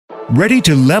Ready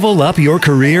to level up your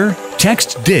career?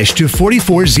 Text DISH to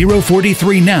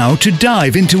 44043 now to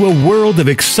dive into a world of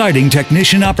exciting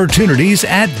technician opportunities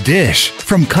at DISH.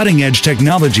 From cutting-edge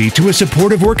technology to a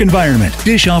supportive work environment,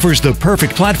 DISH offers the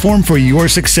perfect platform for your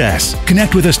success.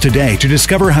 Connect with us today to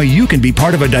discover how you can be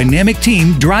part of a dynamic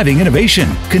team driving innovation.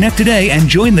 Connect today and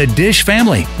join the DISH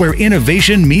family, where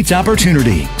innovation meets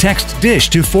opportunity. Text DISH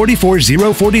to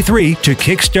 44043 to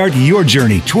kickstart your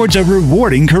journey towards a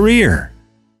rewarding career.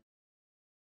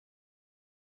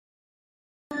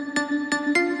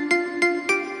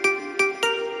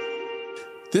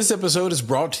 This episode is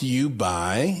brought to you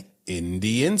by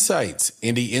Indie Insights.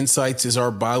 Indie Insights is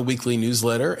our bi-weekly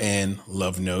newsletter and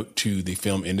love note to the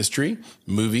film industry,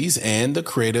 movies, and the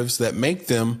creatives that make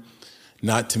them,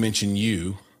 not to mention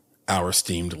you, our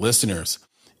esteemed listeners.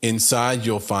 Inside,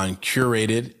 you'll find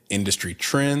curated industry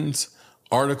trends,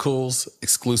 articles,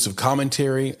 exclusive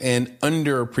commentary, and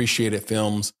underappreciated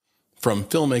films from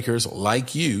filmmakers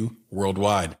like you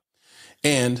worldwide.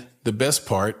 And the best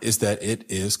part is that it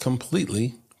is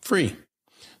completely free.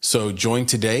 So join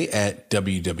today at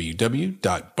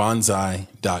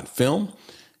www.bonsai.film.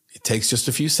 It takes just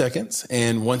a few seconds.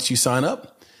 And once you sign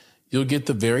up, you'll get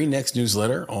the very next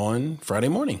newsletter on Friday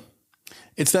morning.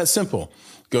 It's that simple.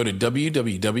 Go to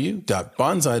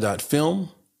www.bonsai.film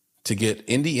to get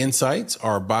Indie Insights,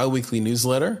 our bi-weekly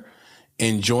newsletter,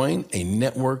 and join a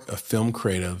network of film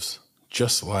creatives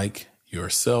just like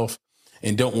yourself.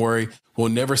 And don't worry, we'll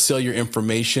never sell your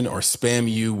information or spam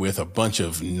you with a bunch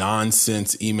of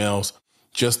nonsense emails,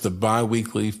 just the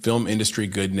bi-weekly film industry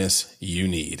goodness you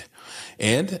need.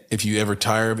 And if you ever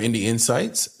tire of Indie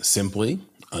Insights, simply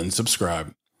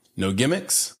unsubscribe. No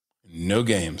gimmicks, no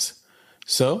games.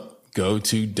 So go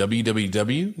to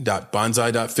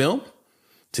www.bonsai.film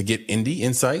to get Indie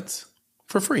Insights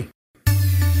for free.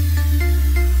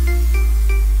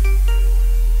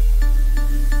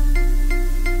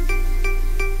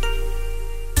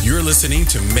 You're listening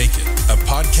to Make It, a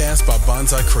podcast by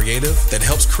Bonsai Creative that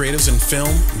helps creatives in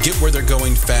film get where they're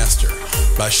going faster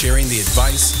by sharing the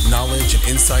advice, knowledge, and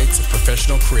insights of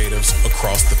professional creatives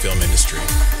across the film industry.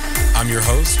 I'm your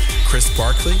host, Chris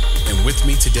Barkley, and with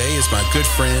me today is my good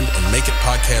friend and Make It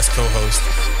podcast co-host,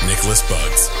 Nicholas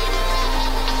Buggs.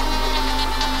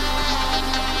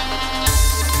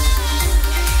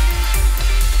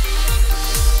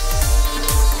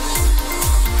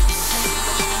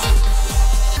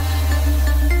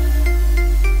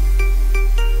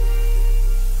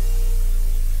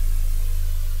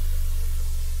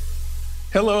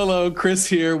 Hello, Chris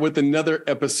here with another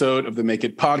episode of the Make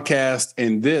It podcast.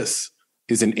 And this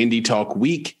is an Indie Talk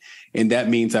week. And that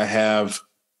means I have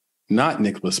not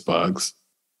Nicholas Buggs,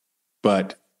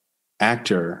 but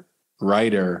actor,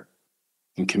 writer,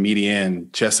 and comedian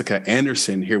Jessica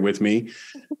Anderson here with me.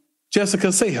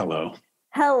 Jessica, say hello.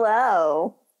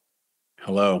 Hello.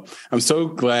 Hello. I'm so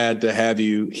glad to have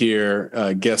you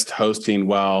here guest hosting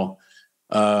while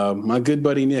my good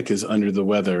buddy Nick is under the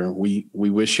weather. We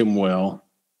wish him well.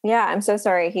 Yeah, I'm so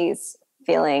sorry he's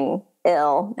feeling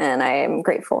ill, and I am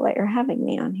grateful that you're having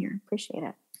me on here. Appreciate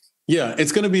it. Yeah,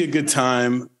 it's going to be a good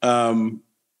time.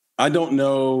 I don't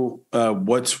know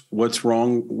what's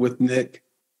wrong with Nick.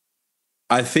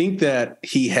 I think that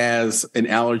he has an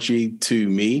allergy to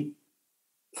me.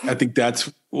 I think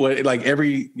that's what, like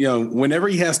whenever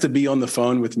he has to be on the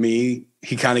phone with me,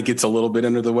 he kind of gets a little bit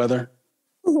under the weather.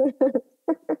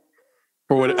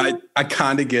 For what I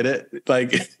kind of get it.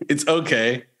 Like, it's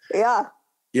okay. Yeah.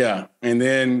 Yeah. And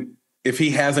then if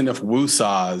he has enough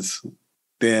woo-saws,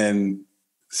 then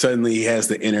suddenly he has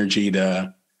the energy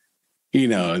to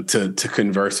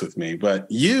converse with me. But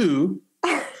you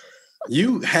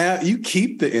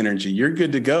keep the energy. You're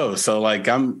good to go. So like,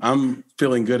 I'm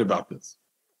feeling good about this.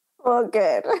 Well,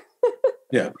 good.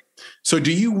 Yeah. So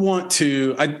do you want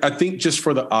to, I think just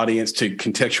for the audience to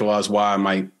contextualize why I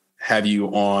might have you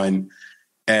on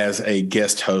as a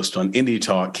guest host on Indie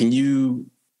Talk, can you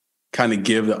kind of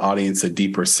give the audience a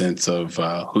deeper sense of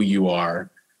who you are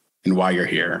and why you're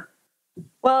here?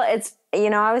 Well, it's,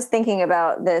 I was thinking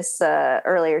about this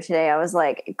earlier today. I was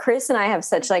like, Chris and I have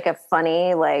such like a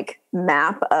funny like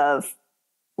map of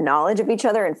knowledge of each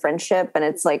other and friendship. And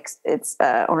it's like, it's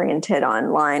oriented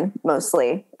online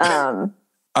mostly. I've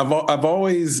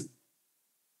always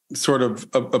sort of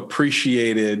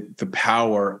appreciated the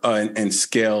power and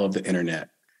scale of the internet.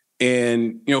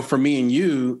 And, for me and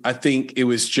you, I think it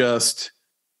was just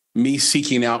me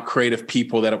seeking out creative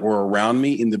people that were around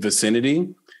me in the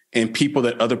vicinity and people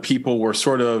that other people were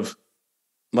sort of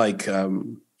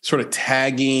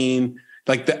tagging.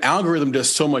 Like, the algorithm does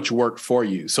so much work for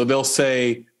you. So they'll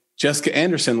say, Jessica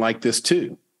Anderson liked this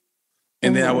too.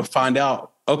 And then I would find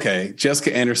out okay,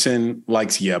 Jessica Anderson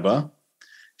likes Yeba.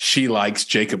 She likes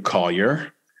Jacob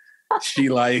Collier. She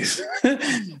likes, so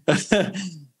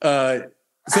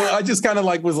I just kind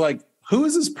of was like, who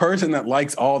is this person that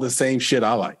likes all the same shit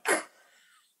I like?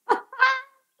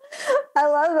 I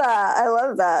love that. I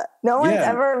love that. No one's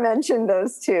ever mentioned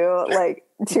those two, like,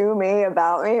 to me,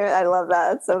 about me. I love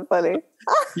that. It's so funny.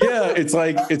 Yeah. It's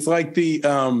like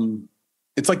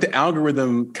the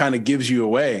algorithm kind of gives you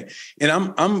away. And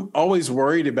I'm always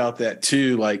worried about that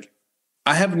too. Like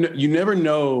you never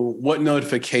know what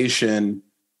notification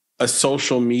a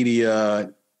social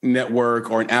media network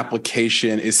or an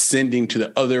application is sending to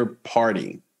the other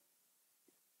party.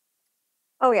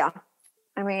 Oh yeah.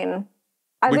 I mean,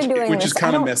 I've been doing which this. is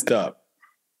kind of messed up.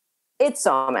 It's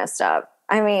so messed up.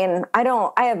 I mean, I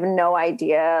have no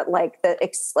idea like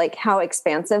how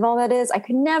expansive all that is. I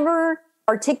could never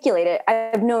articulate it.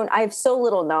 I have so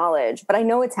little knowledge, but I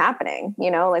know it's happening,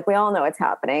 like we all know it's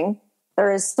happening.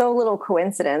 There is so little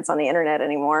coincidence on the internet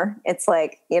anymore. It's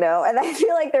like, and I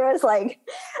feel like there was like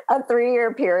a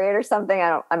 3-year period or something.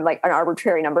 I'm like an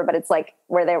arbitrary number, but it's like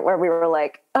where we were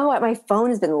like, oh, my phone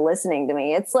has been listening to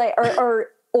me. It's like,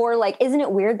 or like, isn't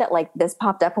it weird that like this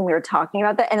popped up when we were talking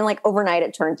about that? And then like overnight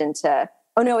it turned into,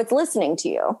 oh no, it's listening to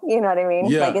you. You know what I mean?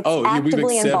 Yeah. Like it's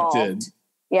actively involved.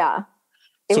 Yeah.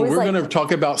 So we're going to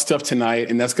talk about stuff tonight,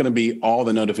 and that's going to be all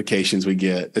the notifications we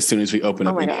get as soon as we open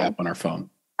up any app on our phone.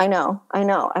 I know. I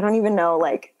don't even know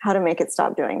like how to make it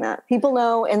stop doing that. People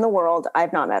know in the world.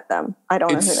 I've not met them. I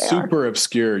don't know who they are. It's super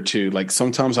obscure too. Like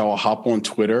sometimes I will hop on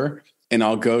Twitter and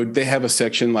I'll go, they have a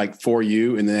section like for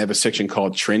you, and then they have a section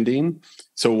called trending.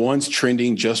 So one's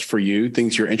trending just for you,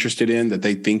 things you're interested in that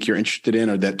they think you're interested in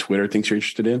or that Twitter thinks you're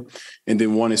interested in. And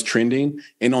then one is trending.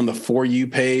 And on the for you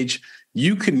page,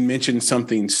 you can mention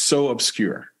something so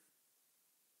obscure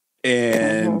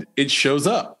and it shows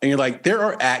up. And you're like, there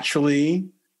are actually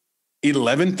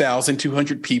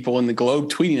 11,200 people in the globe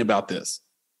tweeting about this.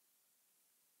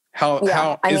 How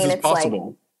is this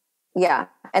possible? Like, yeah.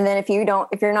 And then if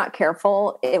you're not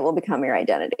careful, it will become your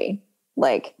identity.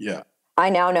 Like, yeah, I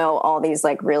now know all these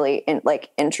like really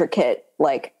intricate,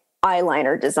 like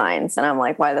eyeliner designs. And I'm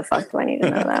like, why the fuck do I need to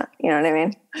know that? You know what I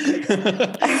mean?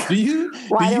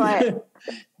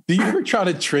 Do you ever try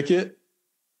to trick it?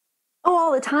 Oh,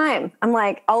 all the time. I'm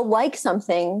like, I'll like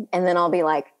something and then I'll be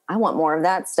like, I want more of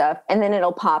that stuff. And then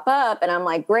it'll pop up and I'm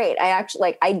like, great.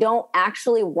 I don't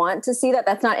actually want to see that.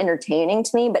 That's not entertaining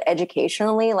to me, but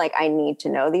educationally, like I need to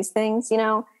know these things,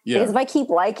 Yeah. Because if I keep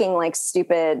liking like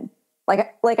stupid,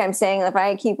 like I'm saying, if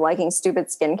I keep liking stupid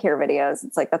skincare videos,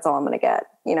 it's like, that's all I'm going to get.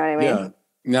 You know what I mean? Yeah.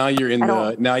 Now you're in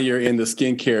the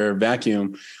skincare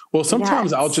vacuum. Well,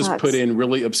 sometimes I'll just put in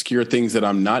really obscure things that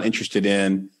I'm not interested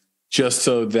in just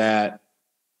so that,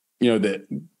 that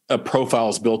a profile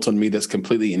is built on me that's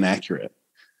completely inaccurate.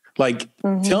 Like,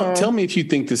 tell me if you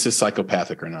think this is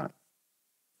psychopathic or not.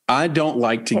 I don't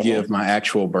like to give my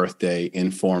actual birthday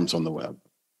in forms on the web.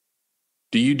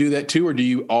 Do you do that too, or do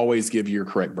you always give your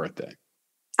correct birthday?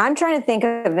 I'm trying to think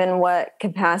of in what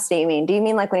capacity you mean. Do you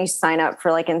mean like when you sign up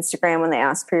for like Instagram when they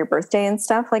ask for your birthday and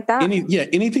stuff like that?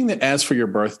 Anything that asks for your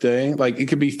birthday. Like it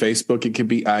could be Facebook, it could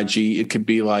be IG, it could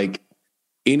be like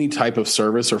any type of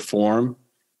service or form.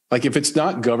 Like if it's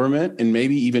not government, and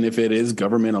maybe even if it is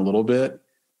government a little bit,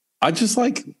 I just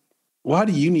like, why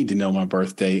do you need to know my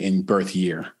birthday and birth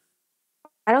year?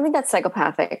 I don't think that's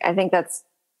psychopathic. I think that's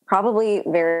probably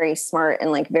very smart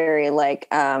and like very like,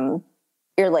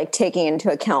 you're like taking into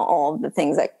account all of the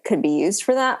things that could be used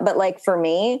for that. But like for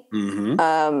me,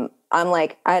 I'm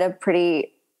like, I have a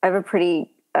pretty, I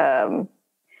wouldn't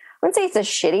say it's a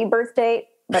shitty birth date,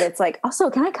 but it's like, also,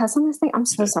 can I cuss on this thing? I'm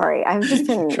so sorry. I've just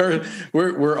been,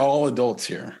 we're all adults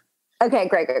here. Okay,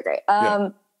 great.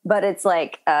 But it's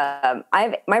like,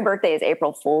 my birthday is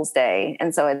April Fool's Day.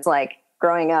 And so it's like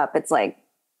growing up, it's like,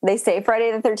 they say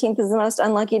Friday the 13th is the most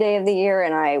unlucky day of the year.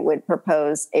 And I would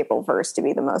propose April 1st to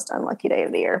be the most unlucky day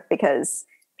of the year because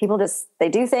people they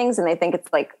do things and they think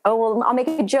it's like, oh, well, I'll make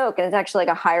a joke. And it's actually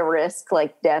like a high risk,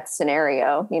 like death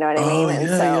scenario. You know what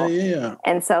I mean?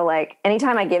 And so like,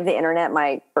 anytime I give the internet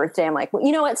my birthday, I'm like, well,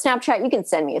 you know what, Snapchat, you can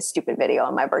send me a stupid video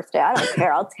on my birthday. I don't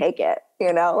care. I'll take it.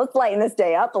 Let's lighten this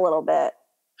day up a little bit.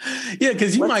 Yeah.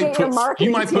 Cause you might put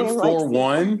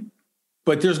 4-1.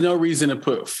 But there's no reason to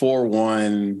put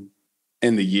 4-1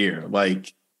 in the year.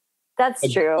 Like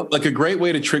that's true. Like a great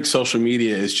way to trick social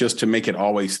media is just to make it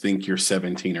always think you're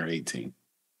 17 or 18.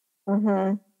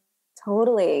 Mm-hmm.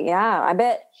 Totally. Yeah, I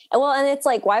bet. Well, and it's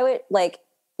like, why would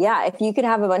if you could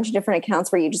have a bunch of different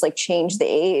accounts where you just like change the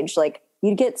age, like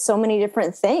you'd get so many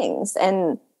different things.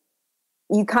 And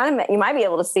you might be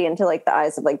able to see into like the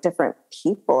eyes of like different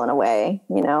people in a way,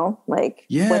 you know, like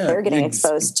what they're getting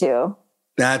exposed to.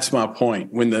 That's my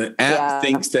point. When the app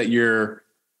thinks that you're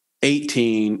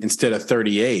 18 instead of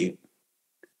 38,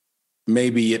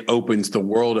 maybe it opens the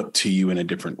world up to you in a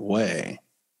different way.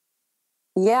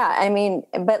 Yeah. I mean,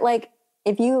 but like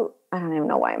I don't even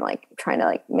know why I'm like trying to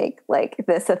like make like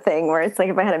this a thing where it's like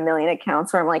if I had 1 million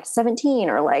accounts where I'm like 17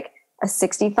 or like a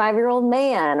 65-year-old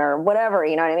man or whatever,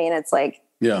 you know what I mean? It's like,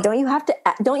 don't you have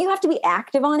to be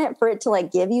active on it for it to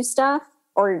like give you stuff,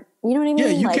 or you know what I mean? Yeah,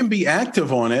 you like, can be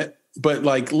active on it, but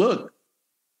like, look,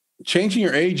 changing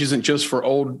your age isn't just for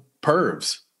old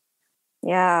pervs.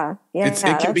 Yeah.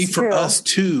 It can be for us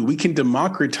too. We can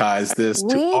democratize this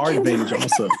to our advantage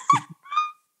also.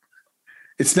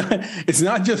 It's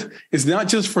not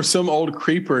just for some old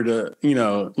creeper to, you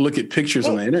know, look at pictures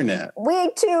on the internet.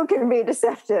 We too can be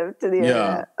deceptive to the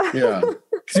internet. Yeah.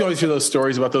 Because you always hear those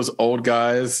stories about those old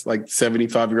guys, like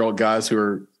 75-year-old guys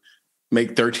who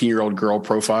make 13-year-old girl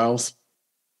profiles.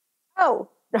 Oh,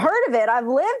 heard of it. I've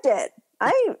lived it.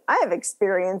 I have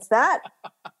experienced that.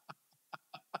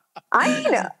 I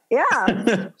know.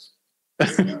 Yeah.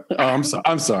 Oh,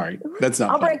 I'm sorry. That's not.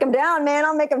 I'll break them down, man.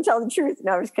 I'll make them tell the truth.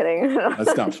 No, I'm just kidding.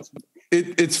 That's not funny.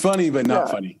 It's funny, but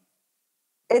not funny.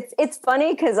 It's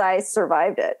funny because I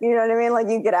survived it. You know what I mean? Like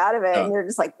you get out of it and you're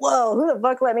just like, whoa, who the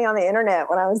fuck let me on the internet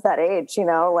when I was that age? You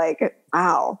know, like,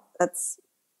 wow, that's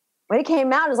when it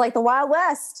came out. It was like the Wild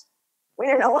West. We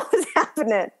didn't know what was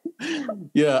happening.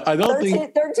 Yeah, I don't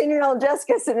think 13-year-old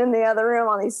Jessica sitting in the other room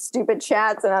on these stupid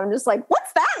chats, and I'm just like,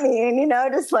 what's that mean? You know,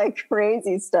 just like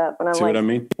crazy stuff. And I'm See like, what I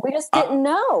mean? We just didn't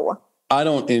know. I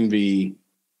don't envy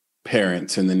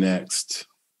parents in the next.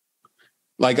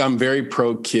 Like, I'm very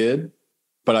pro kid,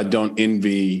 but I don't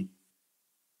envy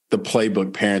the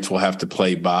playbook parents will have to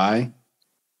play by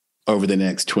over the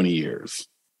next 20 years.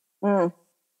 Aren't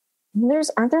there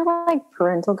like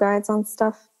parental guides on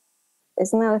stuff?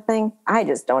 Isn't that a thing? I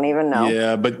just don't even know.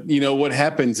 Yeah, but you know what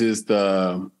happens is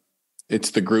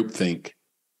it's the group think.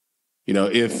 You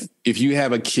know, if you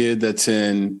have a kid that's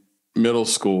in middle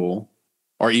school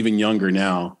or even younger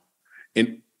now,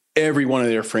 and every one of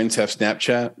their friends have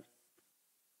Snapchat,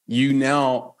 you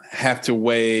now have to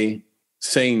weigh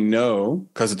saying no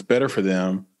because it's better for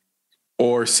them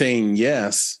or saying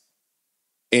yes.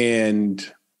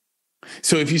 And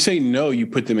so if you say no, you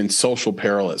put them in social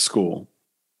peril at school.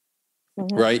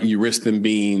 Mm-hmm. Right? You risk them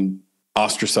being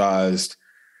ostracized,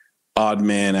 odd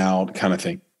man out kind of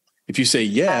thing. If you say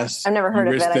yes, I've never heard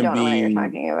of it. I don't know what you're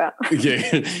talking about.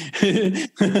 Yeah.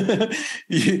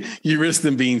 you risk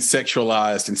them being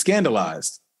sexualized and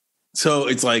scandalized. So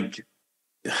it's like,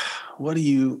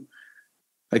 you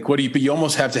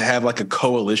almost have to have like a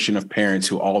coalition of parents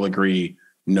who all agree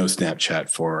no Snapchat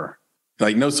for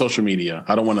like no social media.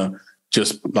 I don't want to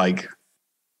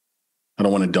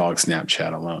dog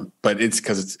Snapchat alone, but it's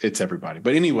because it's everybody.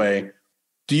 But anyway,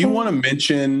 do you want to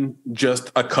mention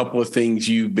just a couple of things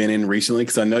you've been in recently?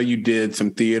 Because I know you did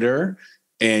some theater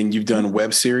and you've done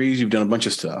web series, you've done a bunch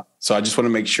of stuff. So I just want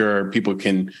to make sure people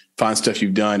can find stuff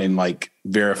you've done and like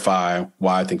verify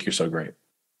why I think you're so great.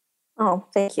 Oh,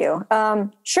 thank you.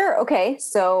 Sure. Okay.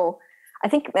 So I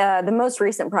think the most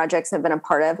recent projects I've been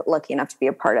lucky enough to be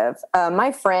a part of,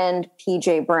 my friend,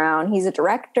 PJ Brown, he's a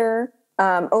director.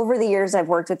 Over the years, I've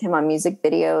worked with him on music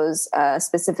videos,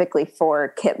 specifically for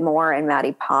Kip Moore and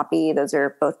Maddie Poppy. Those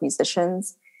are both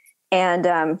musicians.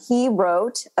 And he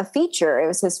wrote a feature. It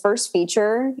was his first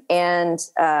feature. And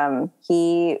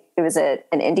it was an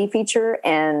indie feature.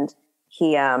 And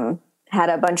he had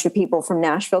a bunch of people from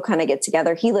Nashville kind of get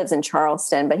together. He lives in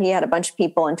Charleston, but he had a bunch of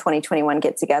people in 2021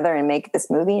 get together and make this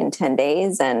movie in 10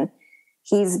 days. And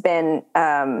he's been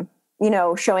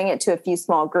showing it to a few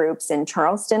small groups in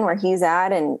Charleston where he's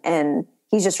at. And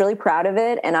he's just really proud of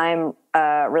it. And I'm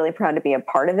really proud to be a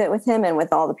part of it with him and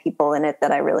with all the people in it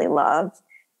that I really love.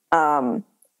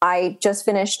 I just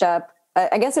finished up,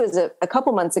 I guess it was a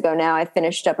couple months ago now, I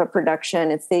finished up a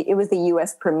production. It was the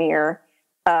U.S. premiere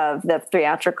of the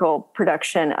theatrical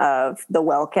production of The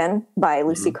Welkin by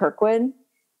Lucy Kirkwood.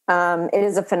 It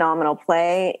is a phenomenal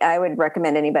play. I would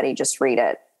recommend anybody just read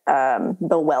it.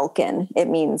 The Welkin. It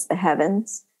means the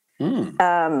heavens. Did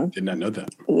not know that.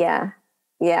 Yeah.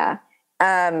 Yeah.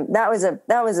 That was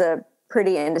a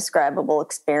pretty indescribable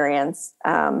experience.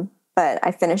 But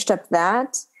I finished up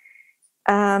that.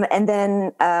 And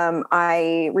then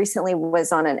I recently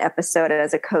was on an episode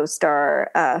as a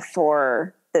co-star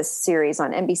for this series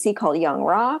on NBC called Young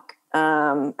Rock.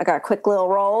 I got a quick little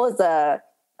role as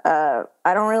I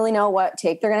don't really know what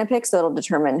take they're going to pick, so it'll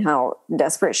determine how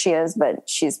desperate she is, but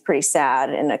she's pretty sad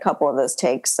in a couple of those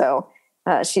takes. So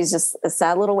She's just a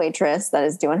sad little waitress that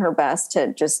is doing her best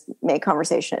to just make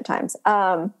conversation at times.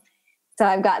 So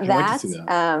I've got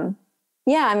that.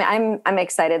 Yeah, I'm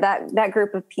excited that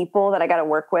group of people that I got to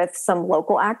work with, some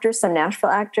local actors, some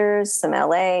Nashville actors, some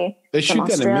LA. They shoot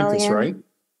that in Memphis, right?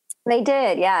 They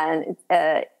did. Yeah.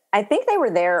 And, I think they were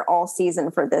there all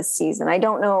season for this season. I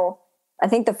don't know. I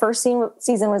think the first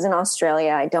season was in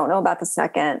Australia. I don't know about the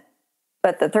second,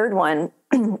 but the third one,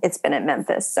 it's been at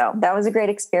Memphis. So that was a great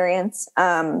experience.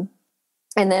 And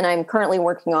then I'm currently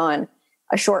working on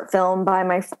a short film by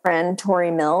my friend,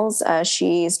 Tori Mills.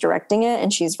 She's directing it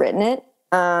and she's written it.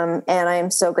 And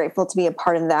I'm so grateful to be a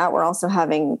part of that. We're also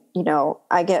having,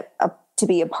 I get to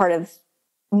be a part of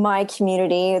my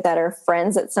community that are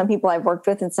friends that some people I've worked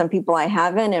with and some people I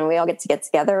haven't. And we all get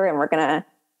together and we're going to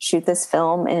shoot this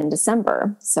film in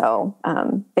December. So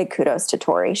big kudos to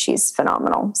Tori. She's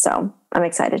phenomenal. So I'm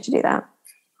excited to do that.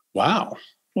 Wow.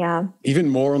 Yeah. Even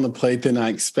more on the plate than I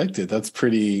expected. That's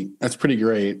pretty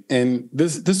great. And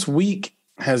this week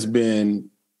has been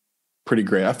pretty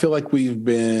great. I feel like we've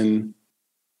been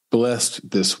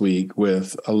blessed this week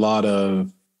with a lot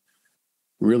of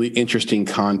really interesting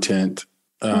content.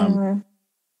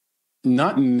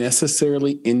 Not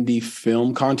necessarily indie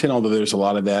film content, although there's a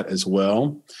lot of that as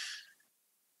well.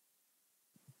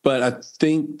 But I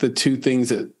think the two things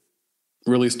that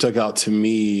really stuck out to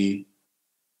me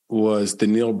was the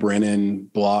Neil Brennan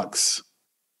blocks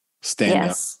stand-up.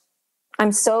 Yes.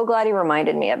 I'm so glad he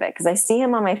reminded me of it because I see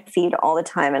him on my feed all the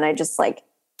time and I just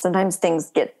sometimes things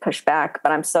get pushed back,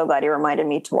 but I'm so glad he reminded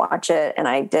me to watch it. And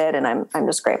I did. And I'm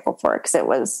just grateful for it because it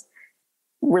was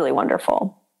really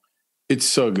wonderful. It's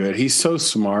so good. He's so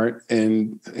smart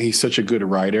and he's such a good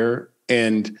writer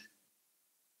and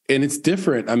it's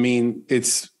different. I mean,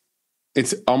 it's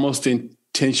almost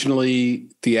intentionally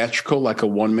theatrical, like a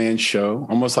one-man show,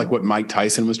 almost like what Mike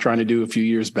Tyson was trying to do a few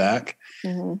years back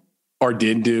or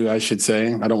did do, I should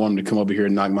say. I don't want him to come over here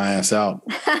and knock my ass out.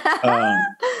 I'm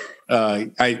a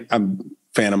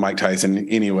fan of Mike Tyson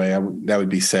anyway. That would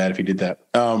be sad if he did that.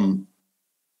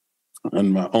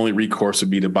 And my only recourse would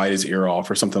be to bite his ear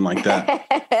off or something like that.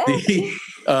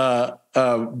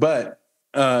 But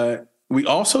we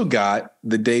also got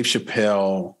the Dave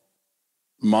Chappelle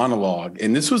monologue,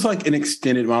 and this was like an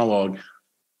extended monologue.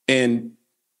 And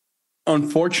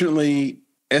unfortunately,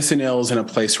 SNL is in a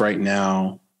place right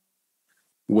now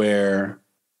where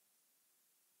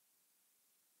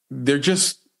the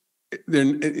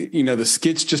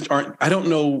skits just aren't. I don't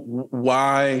know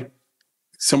why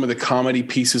some of the comedy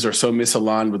pieces are so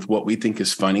misaligned with what we think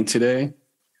is funny today,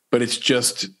 but it's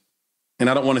just,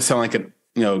 and I don't want to sound like a,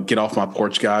 get off my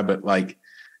porch guy, but like,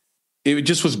 it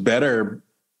just was better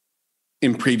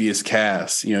in previous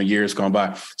casts, years gone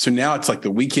by. So now it's like the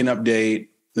weekend update,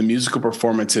 the musical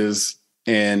performances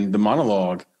and the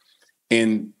monologue.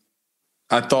 And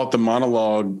I thought the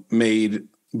monologue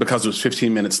because it was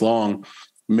 15 minutes long,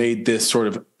 made this sort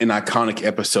of an iconic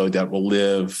episode that will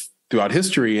live throughout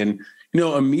history. And,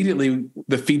 immediately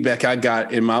the feedback I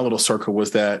got in my little circle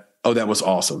was that, oh, that was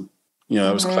awesome.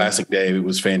 It was classic Dave. It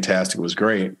was fantastic. It was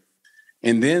great.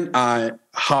 And then I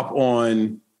hop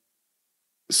on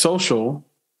social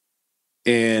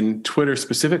and Twitter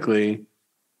specifically,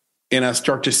 and I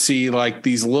start to see like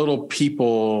these little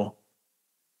people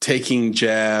taking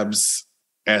jabs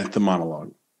at the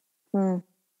monologue. And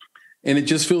it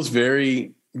just feels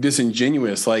very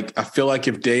disingenuous. Like, I feel like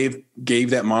if Dave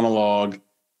gave that monologue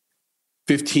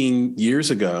 15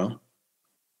 years ago,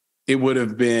 it would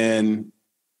have been,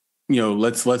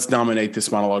 let's nominate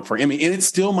this monologue for Emmy. And it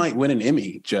still might win an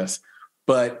Emmy,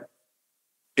 but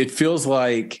it feels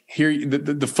like here,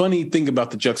 the funny thing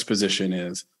about the juxtaposition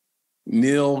is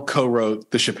Neil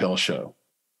co-wrote The Chappelle Show.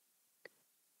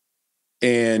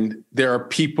 And there are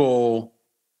people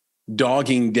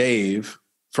dogging Dave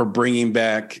for bringing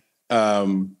back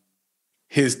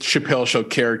his Chappelle Show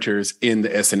characters in the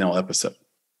SNL episode.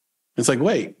 It's like,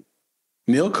 wait,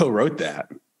 Neil co-wrote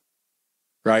that,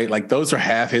 right? Like those are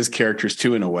half his characters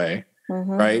too, in a way,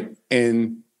 right?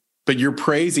 But you're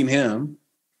praising him.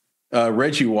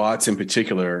 Reggie Watts in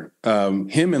particular,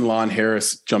 him and Lon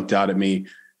Harris jumped out at me.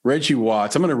 Reggie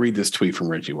Watts, I'm going to read this tweet from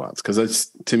Reggie Watts because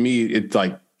to me, it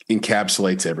like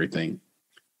encapsulates everything.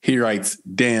 He writes,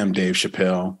 "Damn, Dave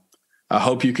Chappelle. I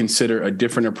hope you consider a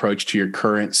different approach to your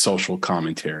current social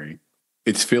commentary.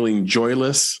 It's feeling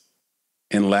joyless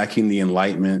and lacking the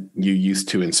enlightenment you used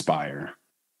to inspire.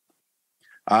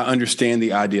 I understand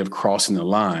the idea of crossing the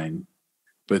line,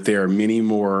 but there are many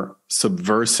more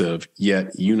subversive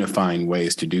yet unifying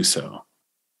ways to do so."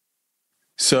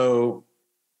 So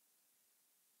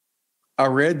I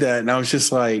read that and I was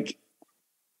just like,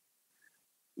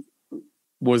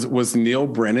 Was Neil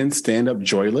Brennan's stand-up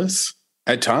joyless?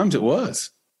 At times it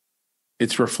was.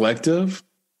 It's reflective.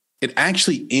 It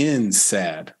actually ends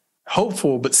sad.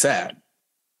 Hopeful, but sad.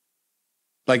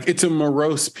 Like, it's a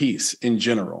morose piece in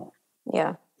general.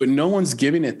 Yeah. But no one's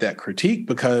giving it that critique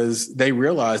because they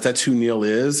realize that's who Neil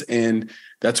is and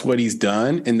that's what he's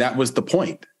done. And that was the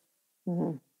point.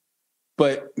 Mm-hmm.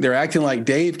 But they're acting like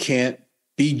Dave can't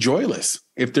be joyless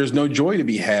if there's no joy to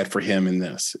be had for him in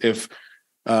this. If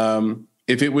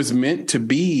it was meant to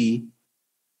be,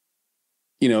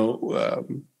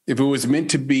 if it was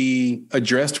meant to be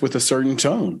addressed with a certain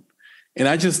tone. And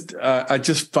I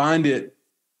just find it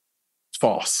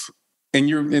false. And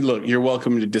look, you're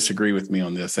welcome to disagree with me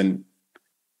on this. And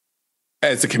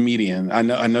as a comedian, I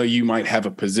know you might have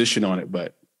a position on it,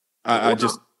 but I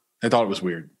thought it was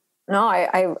weird. No,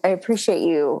 I appreciate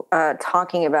you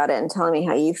talking about it and telling me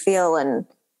how you feel. And,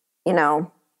 and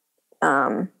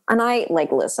I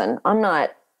listen, I'm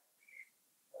not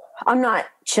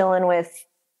chilling with,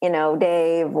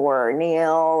 Dave or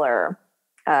Neil or,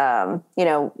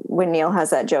 when Neil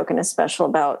has that joke in his special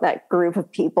about that group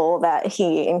of people that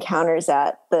he encounters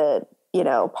at the,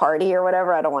 party or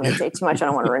whatever. I don't want to say too much. I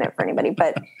don't want to ruin it for anybody,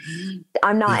 but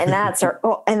I'm not in that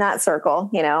circle,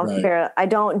 right. I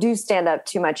don't do stand up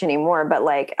too much anymore, but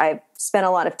I've spent a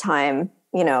lot of time,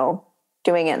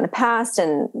 doing it in the past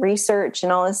and research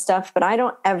and all this stuff, but I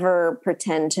don't ever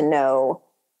pretend to know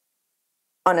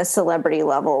on a celebrity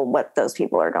level what those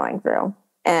people are going through.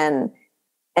 And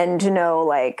to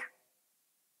know,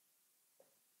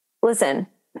 listen,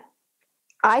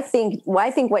 I think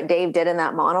what Dave did in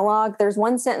that monologue, there's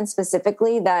one sentence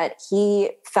specifically that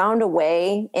he found a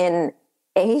way in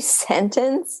a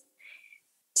sentence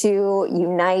to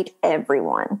unite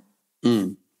everyone.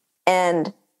 Mm.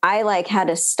 And I had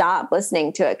to stop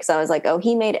listening to it because I was like, oh,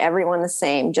 he made everyone the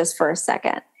same just for a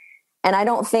second. And I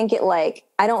don't think it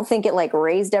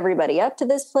raised everybody up to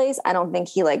this place. I don't think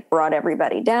he brought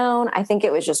everybody down. I think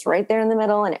it was just right there in the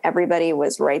middle and everybody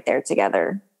was right there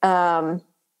together.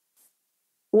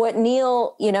 What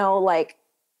Neil,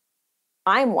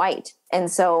 I'm white. And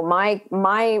so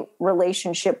my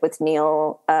relationship with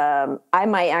Neil, I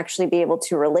might actually be able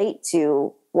to relate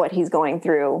to what he's going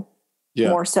through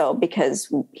more so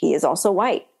because he is also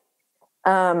white.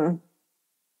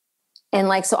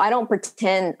 And so I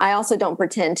also don't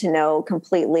pretend to know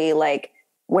completely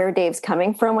where Dave's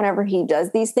coming from whenever he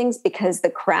does these things, because the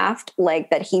craft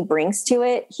that he brings to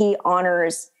it, he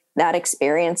honors that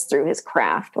experience through his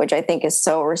craft, which I think is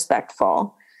so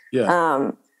respectful.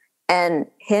 Yeah. And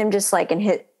him just but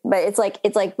it's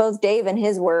like both Dave and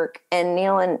his work and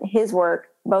Neil and his work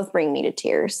both bring me to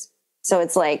tears. So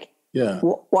it's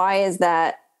why is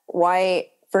that? Why,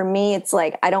 for me, it's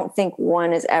I don't think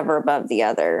one is ever above the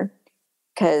other.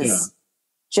 Because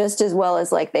just as well as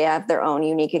they have their own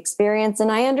unique experience,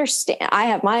 and I understand I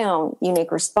have my own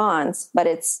unique response, but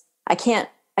I can't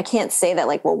say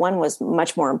that one was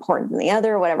much more important than the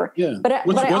other or whatever. Yeah. But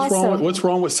what's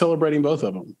wrong with celebrating both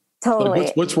of them? Totally.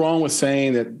 What's wrong with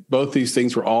saying that both these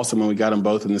things were awesome and we got them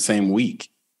both in the same week?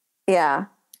 Yeah.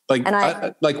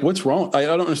 What's wrong? I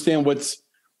don't understand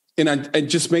it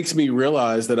just makes me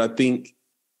realize that I think,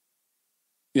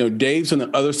 Dave's on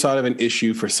the other side of an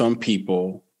issue for some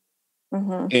people,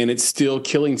 mm-hmm. and it's still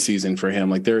killing season for him.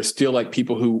 There are still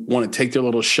people who want to take their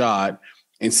little shot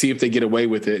and see if they get away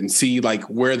with it and see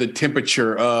where the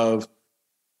temperature of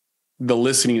the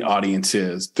listening audience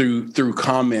is through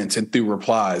comments and through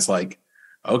replies.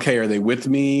 Okay, are they with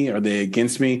me? Are they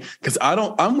against me? Because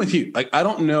I'm with you. I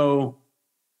don't know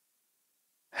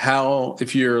how,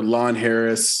 if you're Lon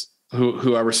Harris,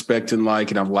 who I respect and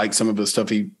and I've liked some of the stuff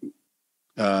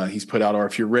he's put out, or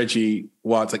if you're Reggie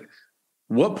Watts,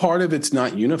 what part of it's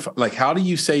not unified? How do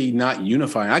you say not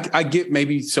unifying? I get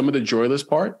maybe some of the joyless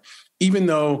part, even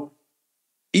though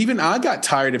even I got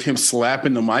tired of him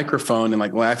slapping the microphone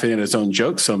and laughing at his own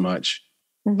jokes so much,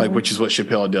 mm-hmm. Which is what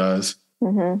Chappelle does.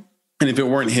 Mm-hmm. And if it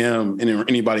weren't him and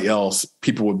anybody else,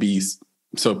 people would be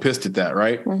so pissed at that,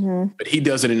 right? Mm-hmm. But he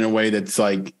does it in a way that's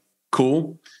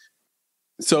cool.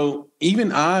 So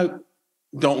even I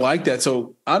don't like that.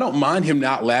 So I don't mind him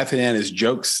not laughing at his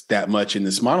jokes that much in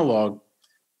this monologue.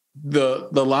 The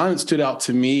line that stood out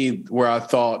to me where I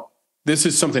thought this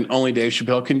is something only Dave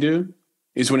Chappelle can do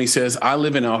is when he says, I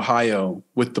live in Ohio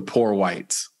with the poor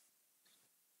whites.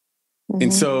 Mm-hmm.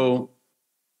 And so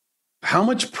how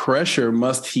much pressure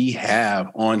must he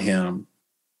have on him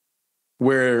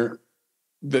where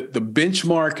the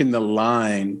benchmark and the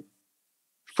line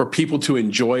for people to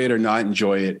enjoy it or not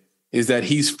enjoy it is that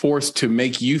he's forced to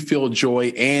make you feel joy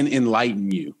and enlighten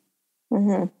you.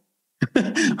 Mm-hmm.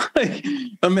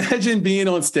 Imagine being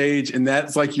on stage and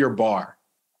that's your bar.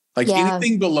 Like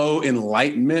anything below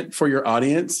enlightenment for your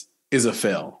audience is a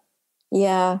fail.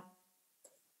 Yeah.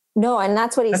 No, and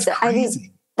that's what he said. I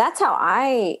mean, that's how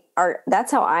I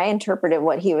interpreted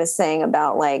what he was saying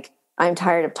about like, I'm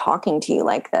tired of talking to you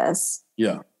like this.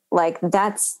 Yeah. Like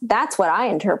that's what I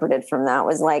interpreted from that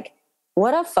was like,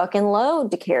 what a fucking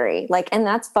load to carry. Like, and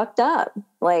that's fucked up.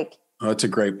 Like, oh, that's a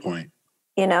great point.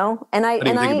 You know, and I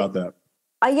didn't think about that.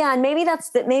 Yeah, and maybe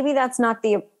that's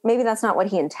not what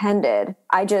he intended.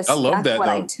 I love that. What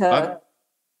I took.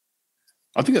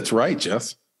 I think that's right,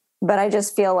 Jess. But I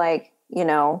just feel like,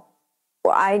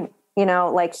 like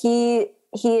he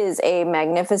is a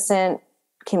magnificent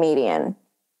comedian,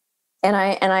 and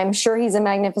I'm sure he's a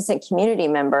magnificent community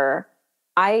member.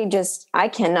 I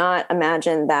cannot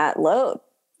imagine that load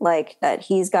like that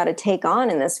he's got to take on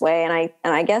in this way. And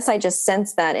I guess I just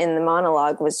sensed that in the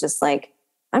monologue was just like,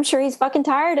 I'm sure he's fucking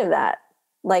tired of that.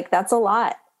 Like, that's a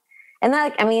lot. And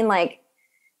that, I mean, like,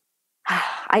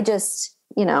 I just,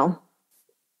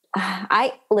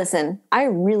 I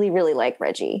really, really like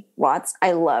Reggie Watts.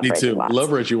 I love Reggie too. Watts.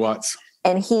 Love Reggie Watts.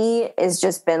 And he has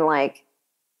just been like,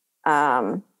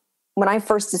 when I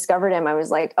first discovered him, I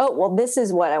was like, oh, well, this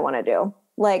is what I want to do.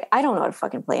 Like, I don't know how to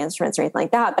fucking play instruments or anything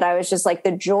like that, but I was just like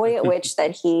the joy at which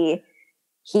that he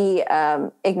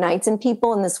ignites in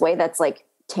people in this way that's like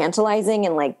tantalizing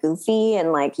and like goofy.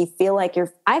 And like, you feel like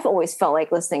I've always felt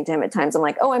like listening to him at times. I'm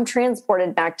like, oh, I'm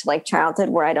transported back to like childhood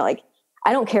where I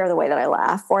don't care the way that I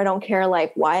laugh, or I don't care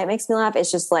like why it makes me laugh.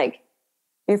 It's just like,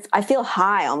 I feel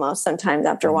high almost sometimes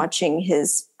after watching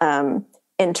his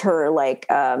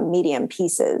medium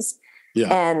pieces. Yeah.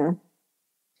 And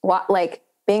like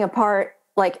being a part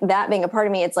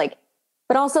of me, it's like,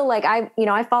 but also like I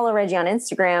follow Reggie on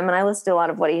Instagram and I listen to a lot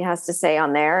of what he has to say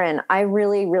on there. And I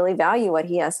really, really value what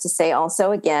he has to say.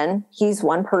 Also, again, he's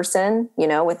one person,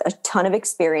 with a ton of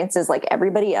experiences like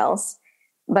everybody else.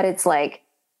 But it's like,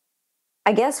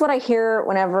 I guess what I hear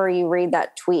whenever you read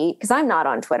that tweet, because I'm not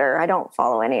on Twitter, I don't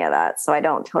follow any of that. So I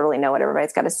don't totally know what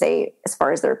everybody's got to say as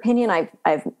far as their opinion.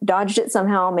 I've dodged it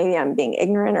somehow. Maybe I'm being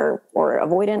ignorant or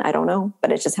avoidant. I don't know,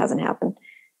 but it just hasn't happened.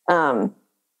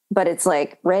 But it's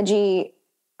like Reggie,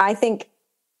 I think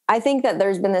that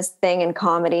there's been this thing in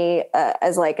comedy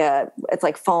as like it's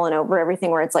like fallen over everything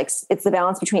where it's like, it's the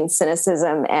balance between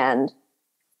cynicism and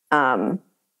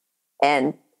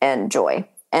joy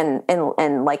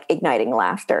and like igniting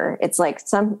laughter. It's like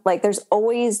there's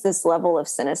always this level of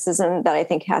cynicism that I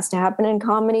think has to happen in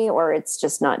comedy, or it's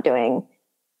just not doing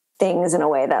things in a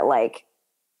way that like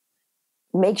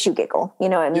makes you giggle,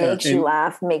 makes you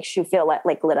laugh, makes you feel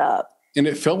like lit up. And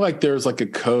it felt like there's like a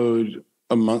code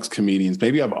amongst comedians.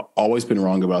 Maybe I've always been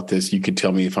wrong about this. You could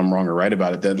tell me if I'm wrong or right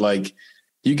about it, that like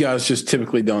you guys just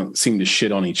typically don't seem to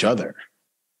shit on each other.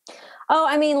 Oh,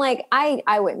 I mean, like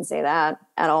I wouldn't say that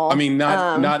at all. I mean,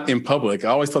 not in public. I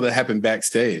always thought that happened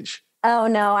backstage. Oh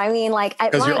no, I mean, like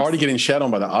because you're already getting shat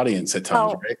on by the audience at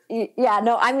times, right? Yeah,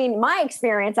 no, I mean, my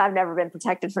experience, I've never been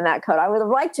protected from that code. I would have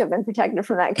liked to have been protected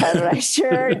from that code, but I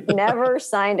sure never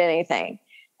signed anything.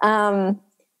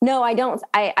 No, I don't.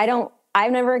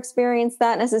 I've never experienced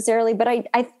that necessarily, but I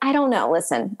don't know.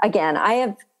 Listen, again,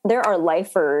 there are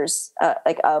lifers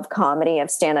like of comedy,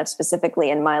 of stand-up specifically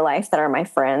in my life that are my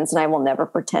friends, and I will never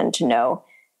pretend to know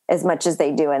as much as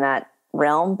they do in that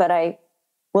realm. But I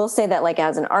will say that like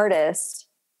as an artist,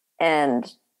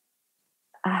 and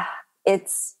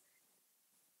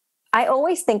I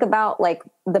always think about like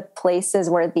the places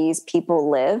where these people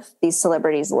live, these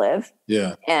celebrities live.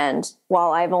 Yeah. And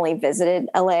while I've only visited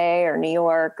LA or New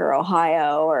York or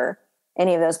Ohio or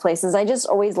any of those places, I just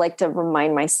always like to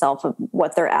remind myself of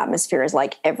what their atmosphere is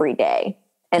like every day.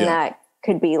 And that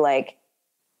could be like,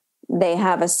 they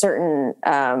have a certain,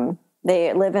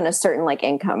 they live in a certain like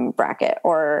income bracket,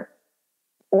 or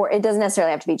it doesn't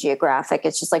necessarily have to be geographic.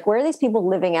 It's just like, where are these people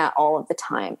living at all of the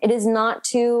time? It is not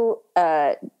to,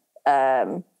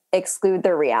 exclude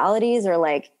their realities or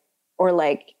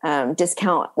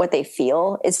discount what they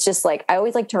feel. It's just like, I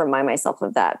always like to remind myself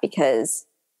of that, because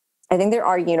I think there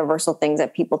are universal things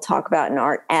that people talk about in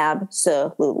art.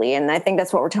 Absolutely. And I think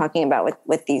that's what we're talking about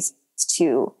with these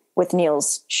two, with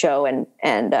Neil's show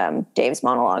and Dave's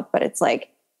monologue. But it's like,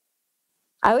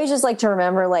 I always just like to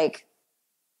remember, like,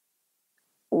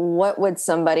 what would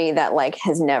somebody that like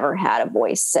has never had a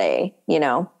voice say,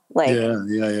 like,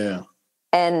 yeah.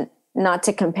 And not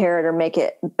to compare it or make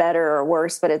it better or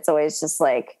worse, but it's always just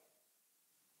like,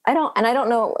 I don't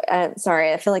know.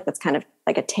 Sorry. I feel like that's kind of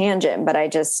like a tangent, but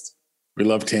we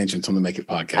love tangents on the Make It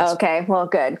podcast. Okay. Well,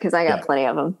 good. Cause I got plenty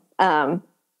of them.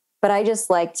 But I just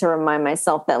like to remind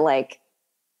myself that like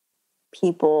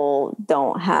people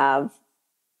don't have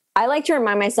I like to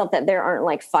remind myself that there aren't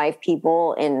like 5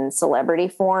 people in celebrity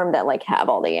form that like have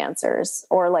all the answers,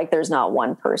 or like there's not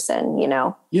one person, you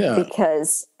know? Yeah.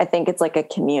 Because I think it's like a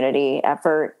community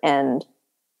effort. And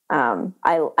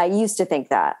I used to think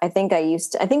that. I think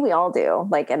we all do,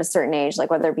 like at a certain age, like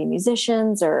whether it be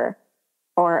musicians or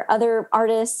other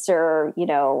artists or, you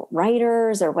know,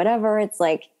 writers or whatever. It's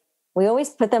like we always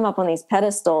put them up on these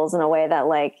pedestals in a way that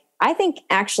like I think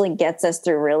actually gets us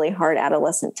through really hard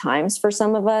adolescent times for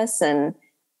some of us, and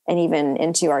even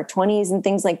into our 20s and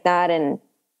things like that. And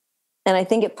I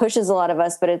think it pushes a lot of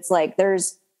us, but it's like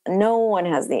there's no one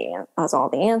has all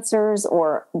the answers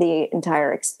or the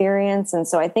entire experience. And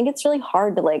so I think it's really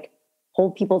hard to like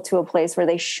hold people to a place where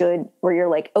where you're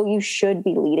like, oh, you should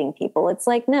be leading people. It's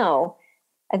like, no,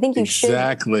 I think you should.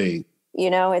 Exactly. You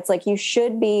know, it's like you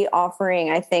should be offering,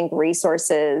 I think,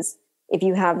 resources if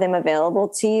you have them available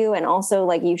to you. And also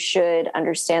like you should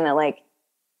understand that like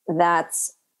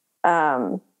that's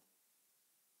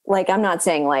like, I'm not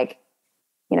saying like,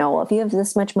 you know, well, if you have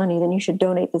this much money, then you should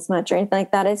donate this much or anything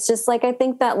like that. It's just like, I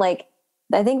think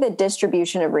the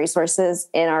distribution of resources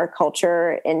in our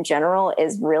culture in general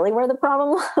is really where the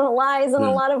problem lies in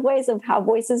a lot of ways of how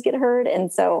voices get heard.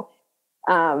 And so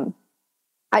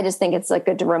I just think it's like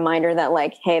a good reminder that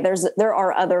like, hey, there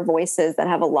are other voices that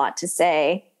have a lot to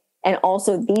say. And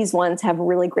also these ones have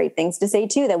really great things to say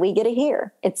too, that we get to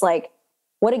hear. It's like,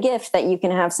 what a gift that you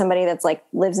can have somebody that's like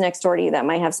lives next door to you that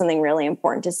might have something really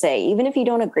important to say, even if you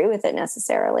don't agree with it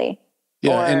necessarily.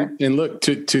 Yeah. And look,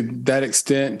 to that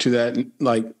extent, to that,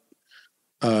 like,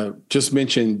 just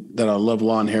mentioned that I love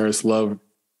Lon Harris, love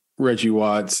Reggie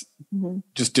Watts,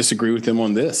 just disagree with them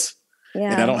on this.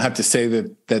 Yeah. And I don't have to say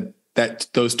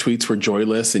that those tweets were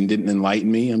joyless and didn't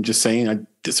enlighten me. I'm just saying I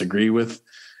disagree with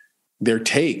their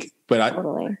take, but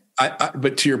totally.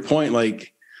 But to your point,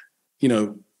 like, you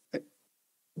know,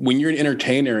 when you're an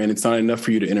entertainer and it's not enough for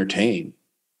you to entertain.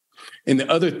 And the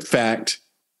other fact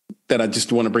that I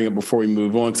just want to bring up before we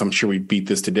move on, because I'm sure we beat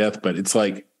this to death, but it's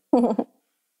like,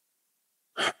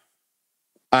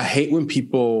 I hate when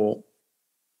people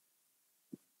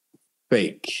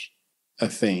fake a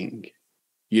thing,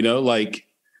 you know, like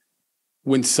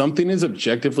when something is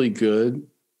objectively good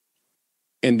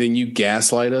and then you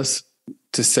gaslight us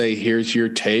to say, here's your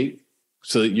take,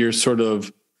 so that you're sort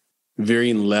of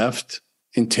veering left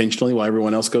intentionally while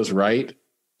everyone else goes right,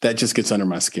 that just gets under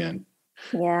my skin.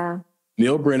 Yeah.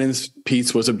 Neil Brennan's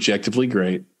piece was objectively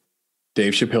great.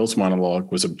 Dave Chappelle's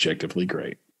monologue was objectively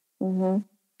great.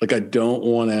 Like, I don't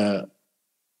want to,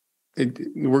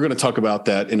 we're going to talk about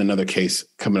that in another case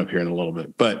coming up here in a little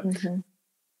bit, but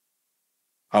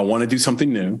I want to do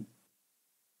something new.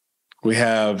 We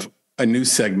have a new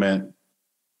segment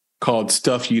called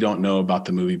Stuff You Don't Know About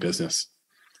the Movie Business.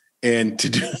 And to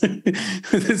do,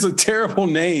 it's a terrible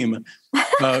name.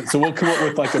 So we'll come up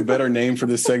with like a better name for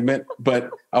this segment, but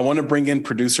I want to bring in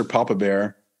producer Papa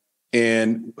Bear.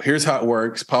 And here's how it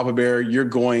works. Papa Bear, you're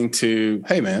going to,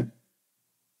 hey man.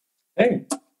 Hey.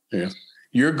 Yeah.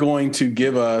 You're going to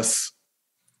give us,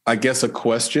 I guess, a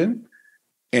question,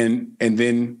 and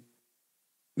then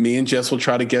me and Jess will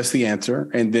try to guess the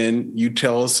answer. And then you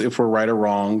tell us if we're right or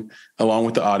wrong, along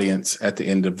with the audience at the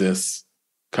end of this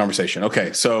conversation.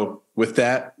 Okay. So with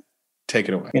that, take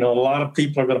it away. You know, a lot of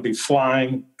people are going to be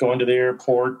flying, going to the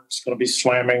airport. It's going to be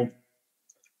slamming.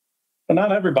 But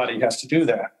not everybody has to do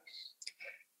that.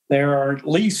 There are at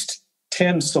least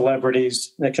 10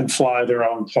 celebrities that can fly their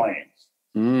own plane.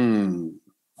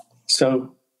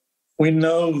 So we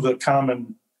know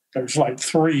there's like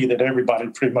 3 that everybody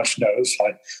pretty much knows,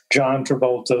 like John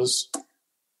Travolta's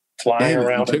flying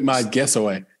around. You took my guess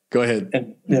away. Go ahead.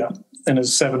 And in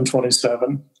his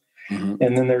 727. And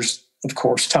then there's, of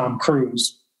course, Tom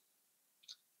Cruise.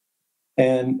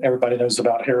 And everybody knows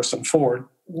about Harrison Ford.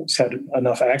 He's had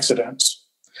enough accidents.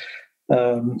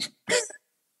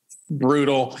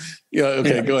 Brutal. Yeah.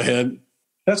 Okay. Go ahead.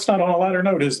 That's not on a lighter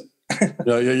note, is it?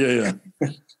 Yeah.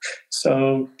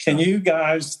 So can you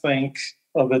guys think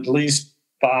of at least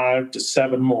 5 to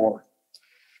 7 more,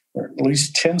 or at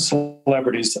least 10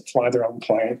 celebrities that fly their own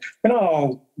plane? They're not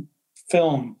all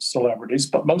film celebrities,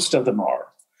 but most of them are.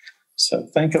 So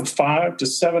think of 5 to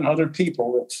 7 other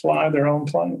people that fly their own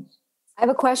plane. I have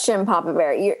a question, Papa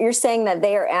Bear. You're saying that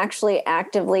they are actually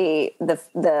actively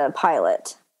the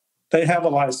pilot. They have a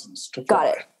license to fly.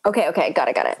 Got it. Okay. Got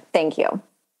it. Thank you.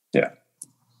 Yeah.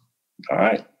 All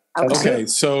right. Okay.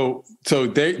 So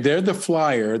they're the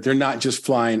flyer. They're not just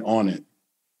flying on it.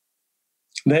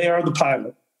 They are the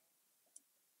pilot.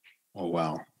 Oh,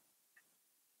 wow.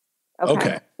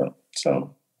 Okay.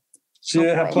 So you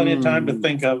have plenty of time to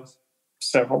think of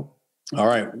several. All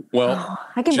right. Well,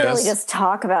 I can barely just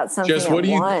talk about something at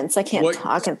once. I can't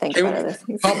talk and think about other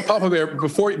things. Papa Bear,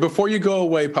 before you go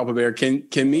away, Papa Bear, can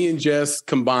me and Jess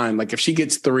combine? Like if she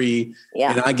gets 3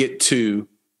 and I get 2,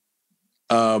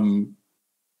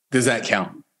 does that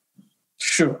count?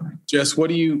 Sure. Jess, what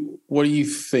do you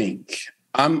think?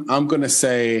 I'm going to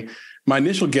say my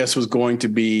initial guess was going to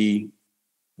be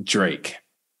Drake,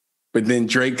 but then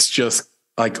Drake's just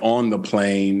like on the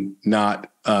plane, not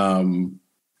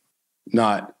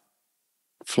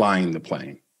flying the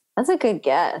plane. That's a good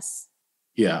guess.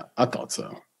 Yeah, I thought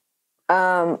so.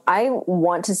 I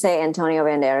want to say Antonio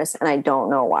Banderas, and I don't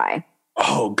know why.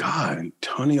 Oh God,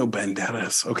 Antonio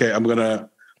Banderas. Okay,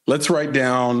 let's write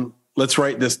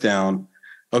this down.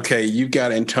 Okay, you've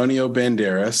got Antonio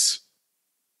Banderas.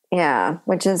 Yeah,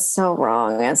 which is so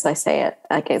wrong as I say it,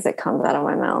 like as it comes out of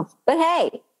my mouth. But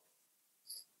hey,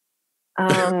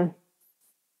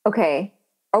 okay.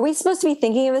 Are we supposed to be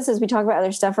thinking of this as we talk about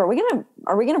other stuff? Or are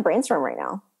we gonna brainstorm right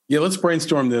now? Yeah, let's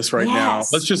brainstorm this right now.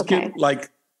 Let's just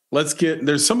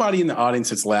there's somebody in the audience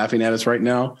that's laughing at us right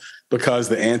now because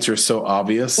the answer is so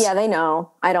obvious. Yeah, they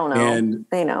know. I don't know. And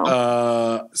they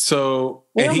know.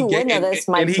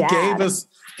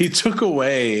 He took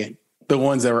away the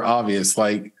ones that were obvious,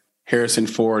 like Harrison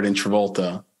Ford and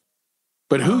Travolta.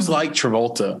 But who's like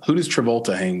Travolta? Who does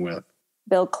Travolta hang with?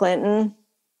 Bill Clinton.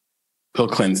 Bill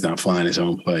Clinton's not flying his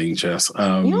own plane, Jess.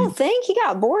 You don't think he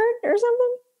got bored or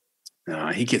something? No,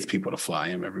 he gets people to fly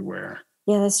him everywhere.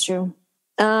 Yeah, that's true.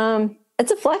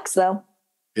 It's a flex, though.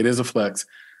 It is a flex.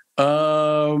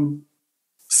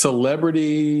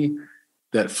 Celebrity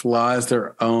that flies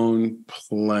their own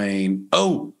plane.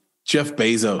 Oh, Jeff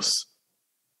Bezos.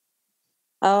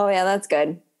 Oh, yeah, that's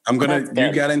good. You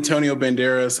got Antonio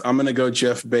Banderas. I'm going to go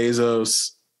Jeff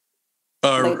Bezos.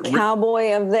 The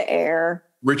cowboy of the air.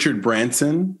 Richard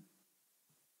Branson.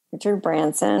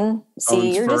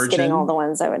 See, you're just getting all the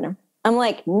ones I would know. I'm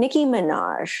like Nicki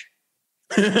Minaj.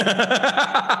 Please,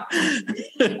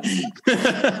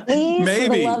 Maybe.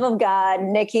 for the love of God,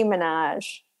 Nicki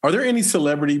Minaj. Are there any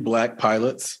celebrity black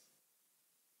pilots?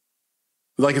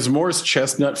 Like, is Morris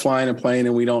Chestnut flying a plane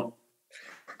and we don't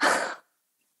know?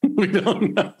 That's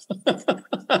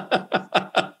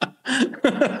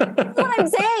what I'm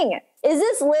saying. Is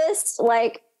this list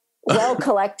like well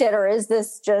collected, or is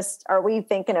this just, are we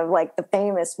thinking of like the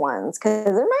famous ones? Because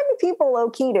there might be people low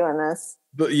key doing this.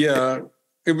 But yeah,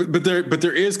 but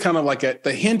there is kind of like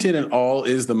the hint in it all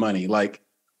is the money. Like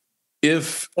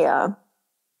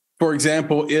for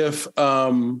example, if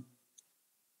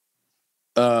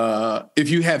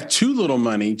you have too little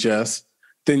money, Jess,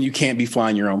 then you can't be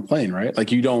flying your own plane, right?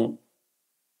 Like you're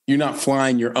not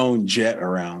flying your own jet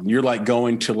around. You're like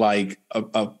going to like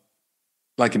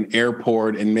like an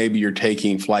airport and maybe you're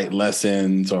taking flight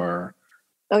lessons or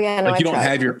you don't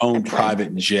have your own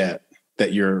private jet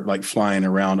that you're like flying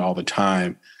around all the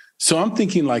time. So I'm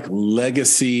thinking like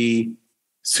legacy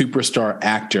superstar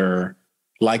actor,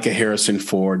 like a Harrison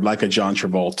Ford, like a John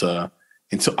Travolta.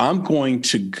 And so I'm going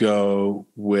to go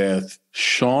with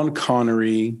Sean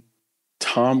Connery,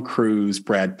 Tom Cruise,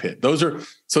 Brad Pitt. So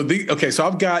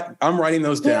I'm writing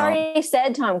those down. You already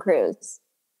said Tom Cruise.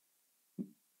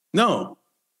 No.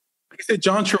 He said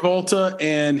John Travolta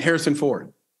and Harrison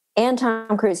Ford. And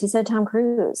Tom Cruise. He said Tom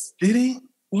Cruise. Did he?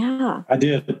 Yeah. I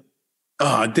did.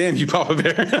 Oh, damn you, Papa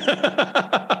Bear.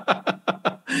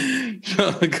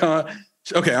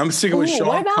 Okay, I'm sticking with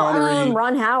Sean Connery.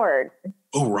 Ron Howard?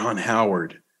 Oh, Ron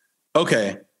Howard.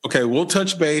 Okay, we'll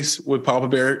touch base with Papa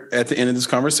Bear at the end of this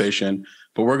conversation,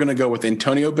 but we're going to go with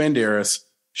Antonio Banderas,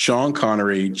 Sean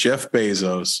Connery, Jeff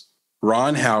Bezos,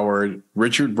 Ron Howard,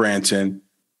 Richard Branson,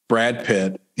 Brad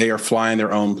Pitt. They are flying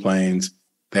their own planes.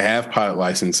 They have pilot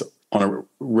license on a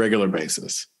regular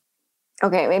basis.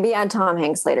 Okay, maybe add Tom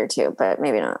Hanks later too, but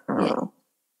maybe not. I don't know.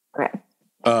 Okay.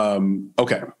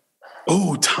 Okay.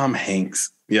 Oh, Tom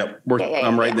Hanks. Yep.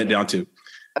 I'm writing that down too.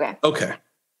 Okay.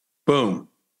 Boom.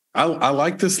 I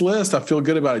like this list. I feel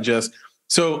good about it, Jess.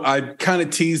 So I kind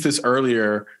of teased this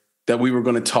earlier that we were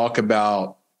going to talk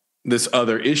about this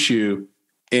other issue.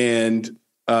 And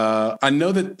I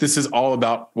know that this is all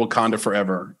about Wakanda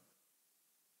Forever.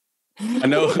 I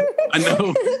know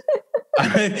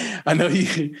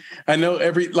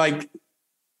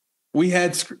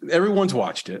everyone's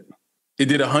watched it. It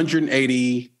did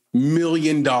 $180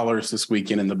 million this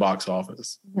weekend in the box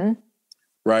office. Mm-hmm.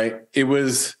 Right.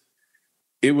 It's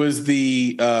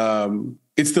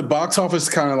the box office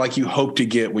kind of like you hope to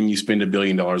get when you spend $1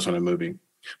 billion on a movie.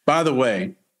 By the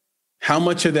way, how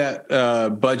much of that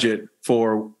budget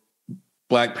for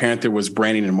Black Panther was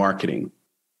branding and marketing?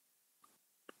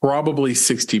 Probably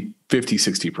 60%.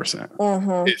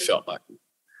 Mm-hmm. It felt like.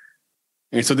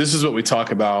 And so this is what we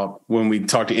talk about when we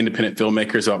talk to independent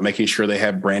filmmakers about making sure they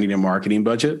have branding and marketing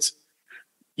budgets.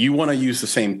 You want to use the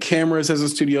same cameras as a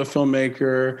studio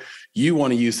filmmaker. You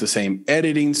want to use the same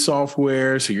editing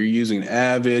software. So you're using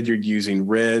Avid, you're using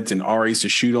Reds and Aries to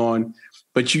shoot on,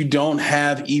 but you don't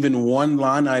have even one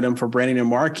line item for branding and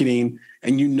marketing.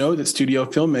 And you know that studio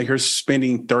filmmakers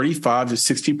spending 35 to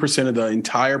 60% of the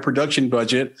entire production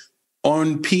budget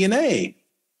on P&A.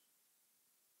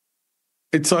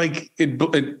 It's like it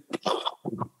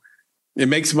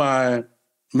makes my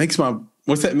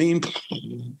what's that mean?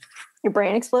 Your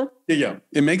brain explode? Yeah.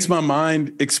 It makes my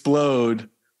mind explode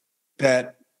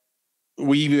that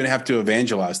we even have to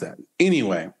evangelize that.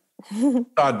 Anyway,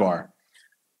 sidebar.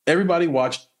 Everybody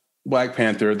watched Black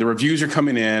Panther. The reviews are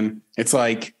coming in. It's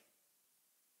like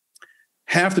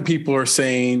half the people are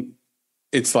saying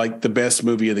it's like the best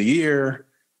movie of the year.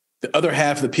 The other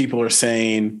half of the people are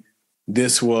saying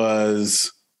this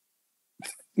was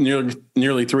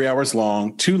nearly 3 hours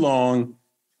long, too long,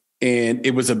 and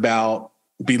it was about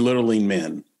belittling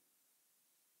men.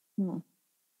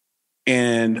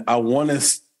 And I want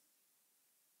to,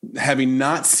 having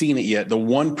not seen it yet, the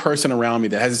one person around me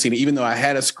that hasn't seen it, even though I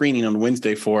had a screening on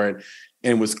Wednesday for it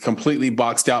and was completely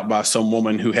boxed out by some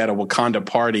woman who had a Wakanda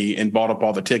party and bought up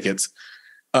all the tickets,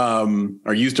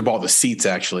 or used up all the seats,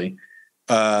 actually.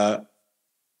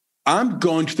 I'm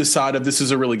going to the side of this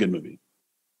is a really good movie.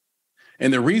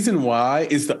 And the reason why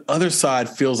is the other side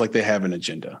feels like they have an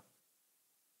agenda.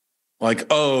 Like,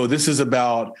 oh, this is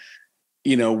about,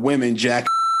 women jack.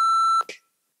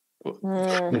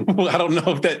 Well, I don't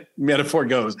know if that metaphor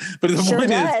goes, but the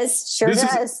point is,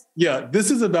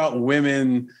 this is about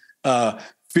women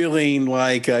feeling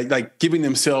like giving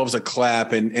themselves a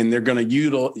clap, and they're going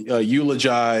to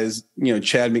eulogize,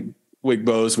 Chadwick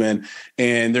Boseman,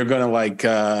 and they're going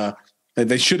to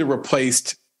they should have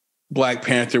replaced Black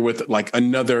Panther with like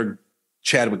another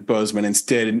Chadwick Boseman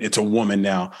instead, and it's a woman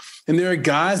now. And there are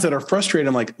guys that are frustrated.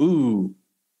 I'm like, ooh,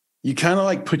 you kind of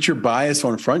like put your bias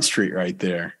on Front Street right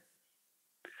there.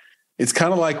 It's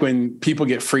kind of like when people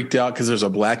get freaked out because there's a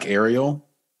black Ariel.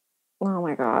 Oh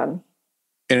my God.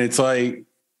 And it's like,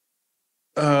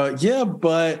 yeah,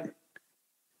 but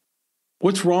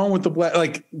what's wrong with the black?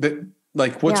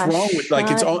 What's wrong with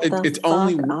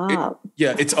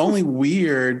it's only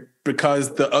weird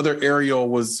because the other Ariel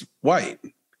was white.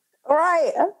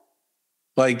 Right.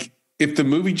 Like, if the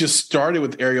movie just started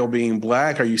with Ariel being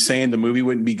black, are you saying the movie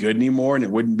wouldn't be good anymore and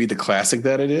it wouldn't be the classic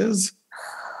that it is?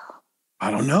 I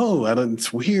don't know.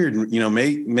 It's weird.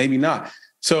 Maybe not.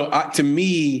 So to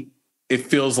me, it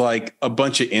feels like a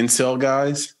bunch of incel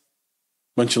guys, a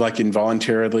bunch of like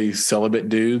involuntarily celibate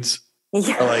dudes.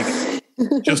 Yeah. Are like,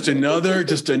 just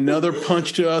another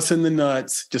punch to us in the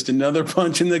nuts, just another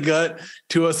punch in the gut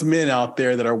to us men out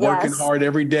there that are working hard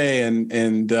every day and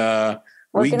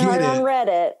we get hard it on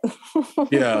Reddit.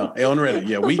 Yeah, on Reddit.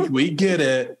 Yeah, we get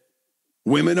it.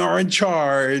 Women are in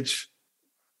charge.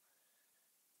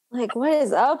 Like, what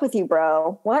is up with you,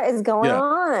 bro? What is going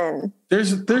on?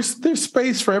 There's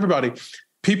space for everybody.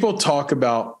 People talk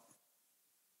about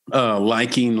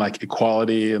liking like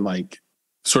equality and like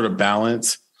sort of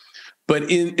balance, but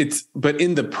in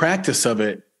the practice of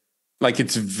it, like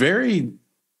it's very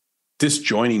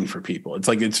disjoining for people. It's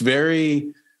like it's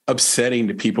very upsetting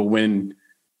to people when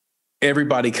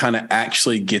everybody kind of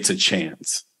actually gets a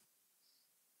chance,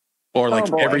 or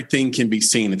like everything can be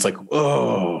seen. It's like,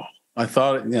 oh, I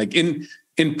thought like in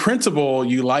principle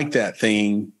you like that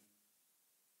thing,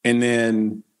 and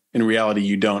then in reality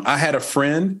you don't. I had a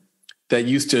friend that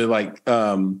used to like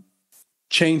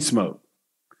chain smoke,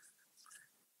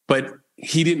 but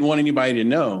he didn't want anybody to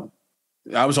know.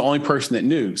 I was the only person that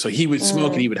knew. So he would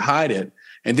smoke and he would hide it.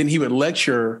 And then he would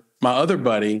lecture my other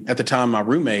buddy at the time, my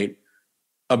roommate,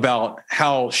 about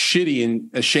how shitty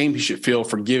and ashamed he should feel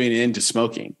for giving in to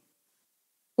smoking.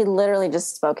 He literally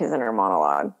just spoke his inner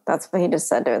monologue. That's what he just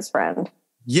said to his friend.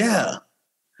 Yeah.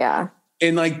 Yeah.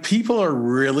 And like people are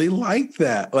really like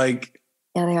that. Like,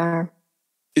 yeah, they are.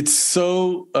 It's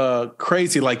so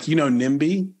crazy. Like,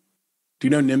 NIMBY? Do you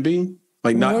know NIMBY?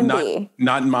 Like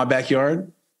not in my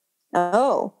backyard.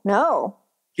 Oh, no.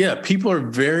 Yeah. People are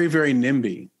very, very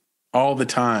NIMBY all the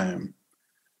time.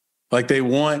 Like they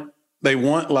want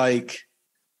like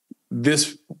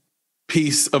this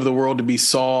piece of the world to be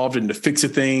solved and to fix a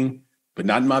thing, but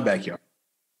not in my backyard.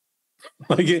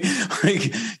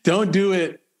 like don't do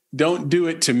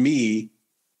it to me.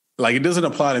 Like it doesn't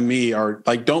apply to me, or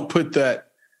like don't put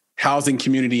that housing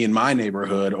community in my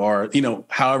neighborhood, or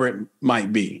however it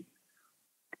might be.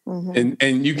 Mm-hmm.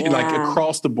 And you can like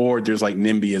across the board, there's like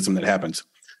NIMBYism that happens.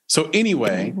 So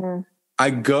anyway, I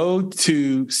go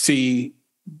to see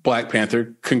Black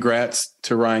Panther. Congrats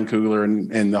to Ryan Coogler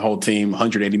and the whole team.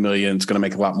 180 million. It's going to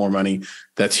make a lot more money.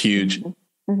 That's huge.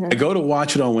 Mm-hmm. I go to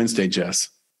watch it on Wednesday, Jess.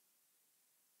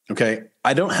 Okay.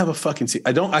 I don't have a fucking seat.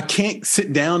 I can't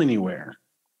sit down anywhere.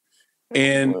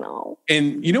 And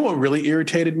you know what really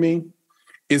irritated me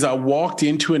is I walked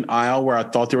into an aisle where I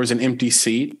thought there was an empty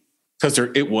seat because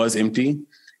it was empty.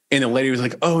 And the lady was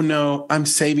like, oh no, I'm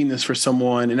saving this for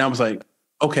someone. And I was like,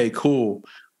 okay, cool.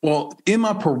 Well, in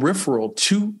my peripheral,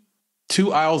 two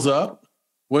aisles up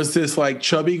was this like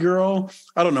chubby girl.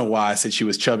 I don't know why I said she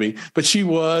was chubby, but she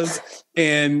was.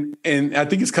 And I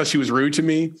think it's because she was rude to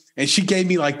me. And she gave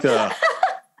me like the,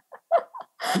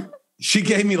 she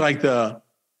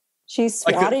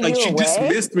swatted you she away?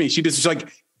 dismissed me. She just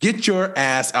like, get your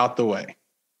ass out the way.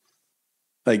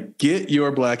 Like, get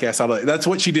your black ass out of the way. That's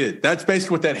what she did. That's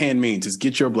basically what that hand means, is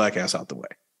get your black ass out the way.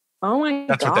 Oh my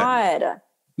God.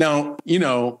 Now,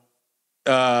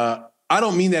 I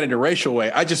don't mean that in a racial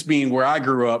way. I just mean where I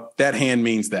grew up, that hand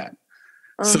means that.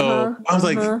 So I was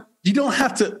like, you don't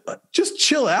have to, just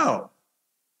chill out.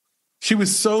 She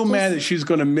was so mad that she was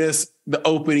going to miss the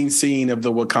opening scene of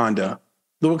the Wakanda.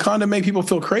 The Wakanda made people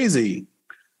feel crazy.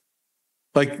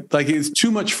 Like it's too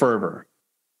much fervor.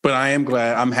 But I am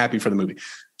glad, I'm happy for the movie.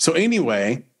 So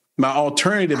anyway, my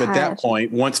alternative at that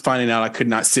point, once finding out I could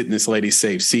not sit in this lady's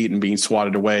safe seat and being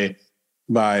swatted away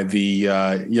by the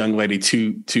young lady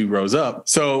two rows up.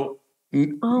 So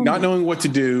not knowing what to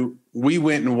do, we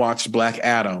went and watched Black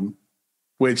Adam,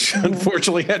 which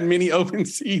unfortunately had many open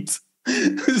seats.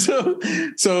 So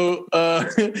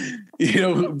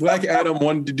Black Adam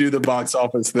wanted to do the box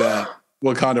office that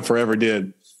Wakanda Forever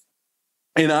did.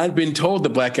 And I'd been told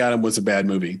that Black Adam was a bad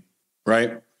movie,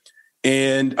 right?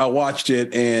 And I watched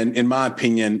it, and in my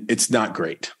opinion, it's not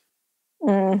great.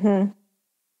 Mm-hmm.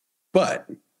 But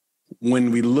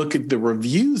when we look at the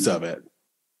reviews of it,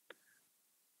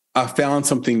 I found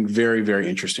something very, very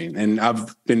interesting. And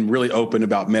I've been really open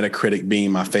about Metacritic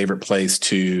being my favorite place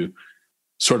to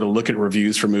sort of look at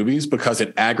reviews for movies because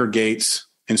it aggregates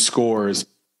and scores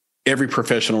every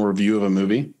professional review of a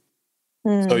movie.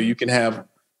 So you can have...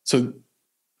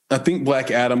 I think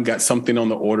Black Adam got something on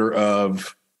the order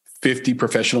of 50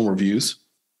 professional reviews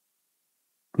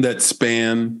that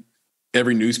span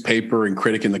every newspaper and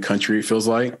critic in the country, it feels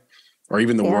like, or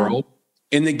even the world.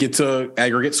 And it gets an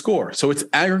aggregate score. So its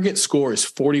aggregate score is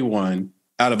 41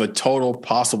 out of a total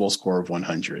possible score of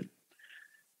 100.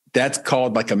 That's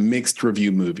called like a mixed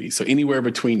review movie. So anywhere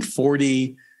between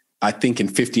 40, I think,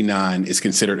 and 59 is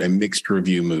considered a mixed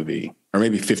review movie, or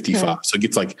maybe 55. So it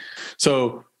gets like...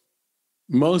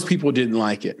 Most people didn't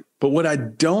like it. But what I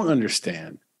don't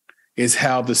understand is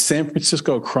how the San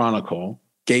Francisco Chronicle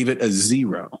gave it a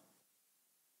 0.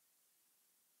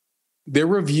 Their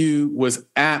review was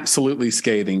absolutely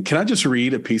scathing. Can I just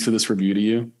read a piece of this review to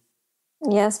you?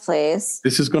 Yes, please.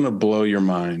 This is going to blow your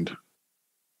mind.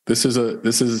 This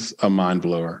is a mind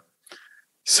blower.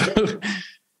 So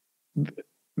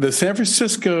the San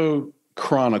Francisco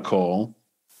Chronicle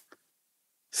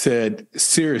said,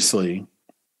 seriously,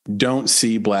 don't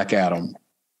see Black Adam.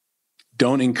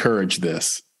 Don't encourage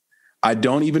this. I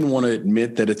don't even want to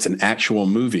admit that it's an actual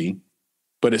movie,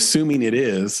 but assuming it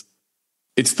is,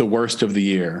 it's the worst of the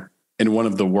year and one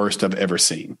of the worst I've ever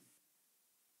seen.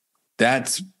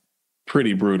 That's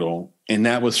pretty brutal. And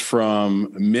that was from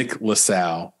Mick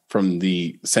LaSalle from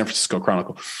the San Francisco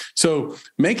Chronicle. So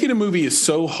making a movie is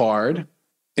so hard,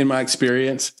 in my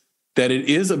experience, that it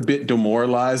is a bit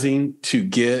demoralizing to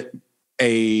get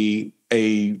a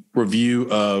review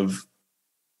of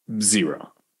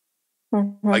 0.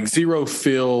 Like 0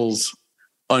 feels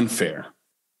unfair,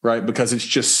 right? Because it's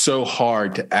just so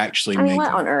hard to actually make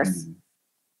what on earth?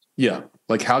 Yeah.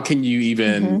 Like how can you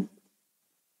even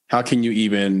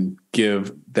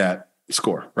give that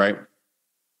score, right?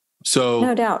 So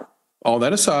no doubt. All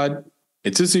that aside,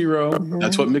 it's a 0.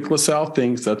 That's what Mick LaSalle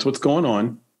thinks. That's what's going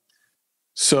on.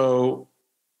 So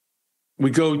we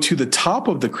go to the top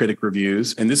of the critic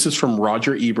reviews, and this is from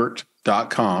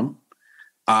RogerEbert.com.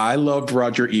 I loved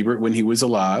Roger Ebert when he was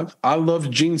alive. I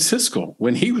loved Gene Siskel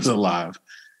when he was alive.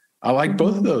 I like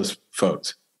both of those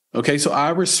folks. Okay, so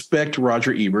I respect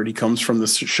Roger Ebert. He comes from the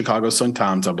Chicago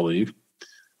Sun-Times, I believe.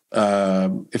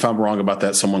 If I'm wrong about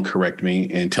that, someone correct me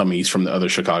and tell me he's from the other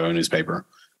Chicago newspaper.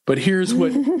 But here's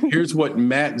what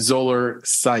Matt Zoller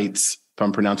Seitz, if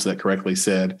I'm pronouncing that correctly,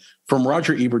 said from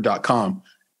RogerEbert.com.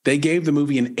 They gave the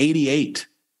movie an 88.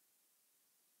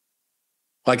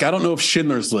 Like, I don't know if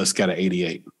Schindler's List got an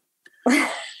 88.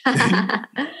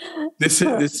 This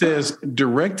says,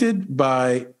 directed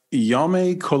by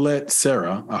Yame Colette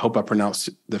Serra, I hope I pronounced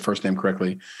the first name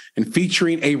correctly, and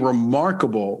featuring a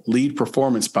remarkable lead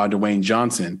performance by Dwayne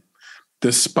Johnson,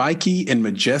 the spiky and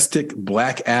majestic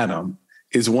Black Adam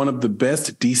is one of the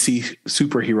best DC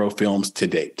superhero films to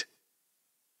date.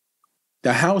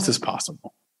 Now, how is this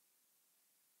possible?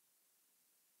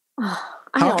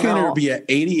 How can there be an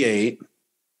 88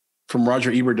 from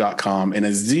RogerEbert.com and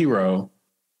a 0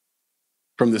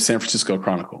 from the San Francisco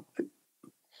Chronicle?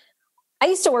 I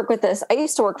used to work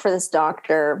for this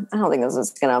doctor. I don't think this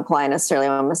is going to apply necessarily.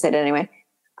 I'm going to say it anyway.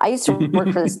 I used to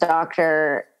work for this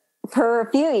doctor for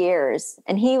a few years,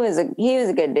 and he was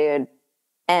a good dude.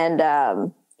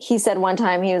 And he said one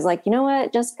time, he was like, you know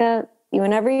what, Jessica,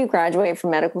 whenever you graduate from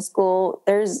medical school,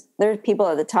 there's people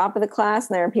at the top of the class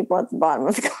and there are people at the bottom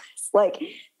of the class. Like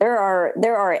there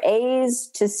are A's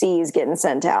to C's getting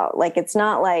sent out. Like it's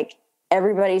not like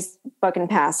everybody's fucking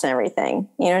passing everything.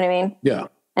 You know what I mean? Yeah.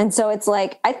 And so it's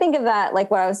like, I think of that, like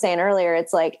what I was saying earlier,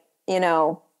 it's like, you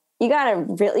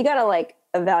gotta like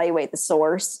evaluate the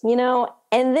source,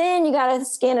 and then you gotta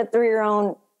scan it through your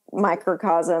own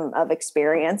microcosm of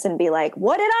experience and be like,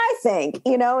 what did I think?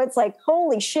 It's like,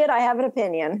 holy shit, I have an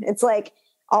opinion. It's like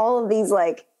all of these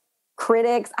like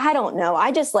critics. I don't know.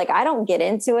 I just like, I don't get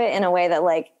into it in a way that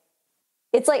like,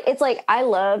 it's like, I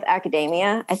love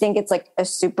academia. I think it's like a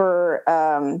super,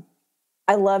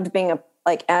 I loved being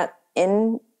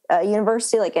in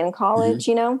university, like in college,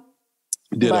 Ditto.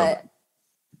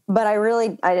 but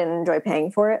I didn't enjoy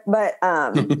paying for it, but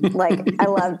like I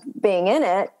loved being in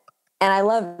it, and I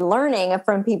loved learning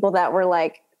from people that were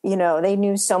like, they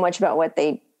knew so much about what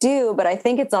they do. But I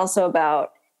think it's also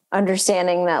about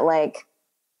understanding that like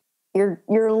you're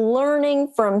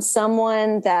learning from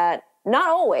someone that, not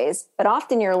always, but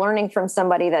often you're learning from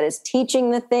somebody that is teaching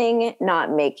the thing,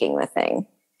 not making the thing.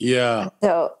 Yeah.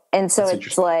 So it's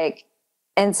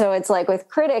like with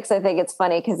critics, I think it's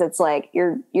funny because it's like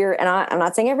I'm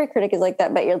not saying every critic is like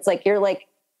that, but it's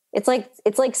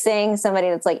like saying somebody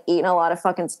that's like eating a lot of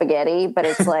fucking spaghetti, but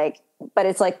it's like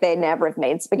they never have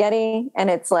made spaghetti, and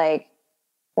it's like,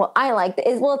 well, I like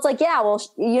it. Well, it's like, yeah, well, if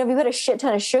you put a shit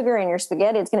ton of sugar in your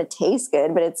spaghetti, it's going to taste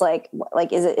good, but it's like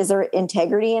is there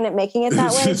integrity in it making it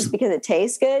that way just because it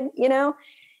tastes good?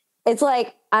 It's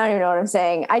like, I don't even know what I'm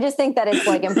saying. I just think that it's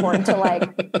like important to like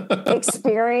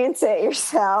experience it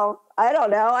yourself. I don't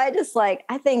know. I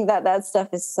think that stuff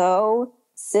is so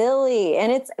silly,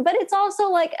 and it's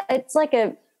also like, it's like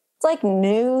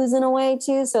news in a way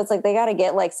too. So it's like, they got to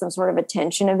get like some sort of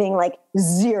attention of being like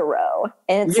 0.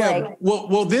 And it's like,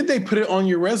 well, then they put it on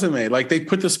your resume. Like they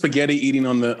put the spaghetti eating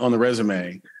on the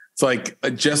resume. It's like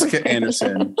Jessica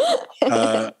Anderson.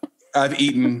 I've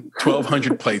eaten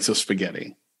 1,200 plates of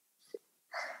spaghetti.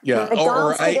 Yeah, I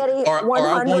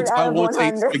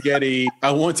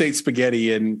once ate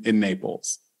spaghetti in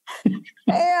Naples.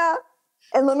 Yeah,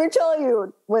 and let me tell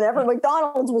you, whenever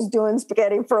McDonald's was doing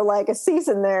spaghetti for like a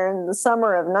season there in the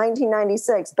summer of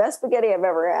 1996, best spaghetti I've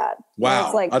ever had.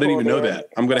 Wow, like, I didn't even know that.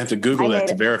 I'm gonna have to Google that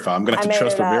to verify. I'm gonna have to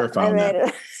trust or verify on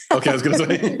that. Okay, I was gonna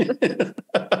say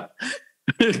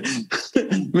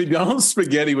McDonald's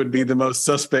spaghetti would be the most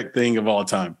suspect thing of all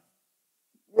time.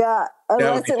 Yeah,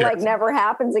 unless it like never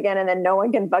happens again, and then no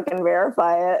one can fucking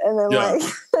verify it, and then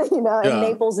and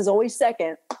Naples is always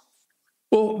second.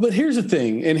 Well, but here's the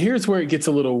thing, and here's where it gets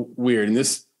a little weird. And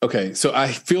so I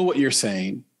feel what you're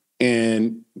saying,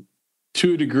 and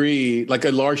to a degree, like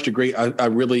a large degree, I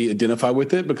really identify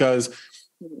with it, because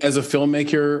as a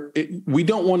filmmaker, we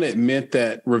don't want to admit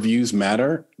that reviews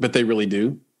matter, but they really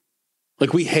do.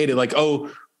 Like we hate it. Like, oh,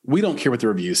 we don't care what the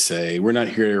reviews say. We're not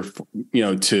here,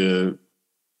 to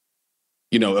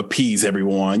appease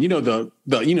everyone.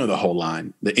 The whole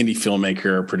line, the indie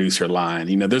filmmaker producer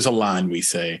line. There's a line we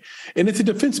say, and it's a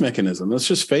defense mechanism. Let's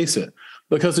just face it.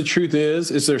 Because the truth is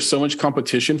there's so much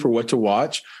competition for what to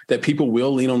watch that people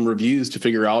will lean on reviews to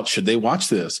figure out, should they watch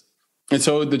this? And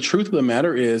so the truth of the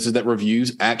matter is that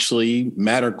reviews actually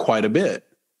matter quite a bit.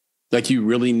 Like you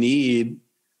really need,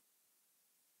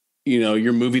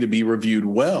 your movie to be reviewed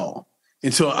well.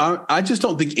 And so I just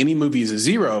don't think any movie is a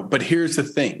 0. But here's the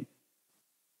thing.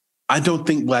 I don't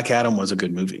think Black Adam was a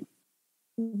good movie.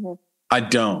 Mm-hmm. I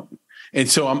don't. And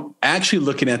so I'm actually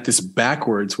looking at this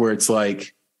backwards, where it's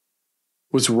like,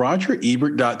 was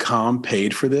RogerEbert.com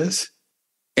paid for this?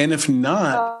 And if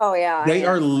not, they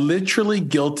are literally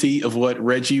guilty of what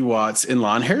Reggie Watts and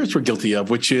Lon Harris were guilty of,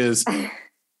 which is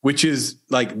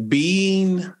like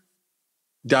being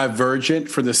divergent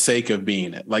for the sake of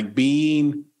being it, like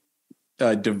being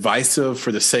divisive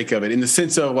for the sake of it, in the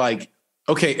sense of like,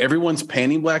 okay, everyone's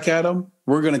panning Black Adam.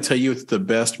 We're going to tell you it's the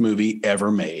best movie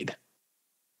ever made.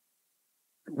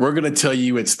 we're going to tell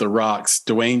you it's The Rock's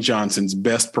Dwayne Johnson's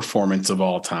best performance of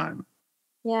all time.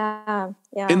 Yeah.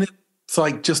 Yeah. And it's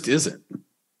like, just isn't.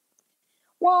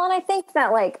 Well, and I think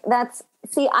that like,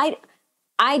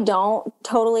 I don't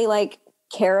totally like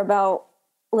care about,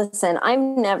 listen, I've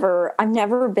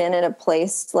never been in a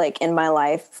place like in my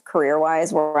life career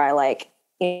wise where I like,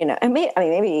 you know,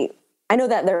 maybe I know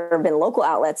that there have been local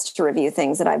outlets to review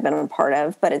things that I've been a part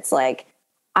of, but it's like,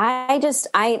 I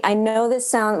know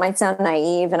this might sound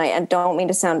naive and I don't mean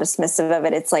to sound dismissive of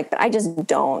it. It's like, but I just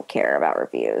don't care about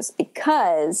reviews,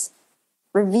 because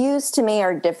reviews to me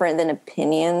are different than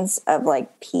opinions of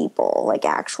like people, like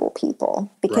actual people,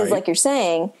 because right. like you're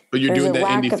saying, but you're doing that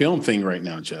indie film thing right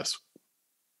now, Jess.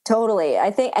 Totally.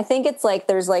 I think it's like,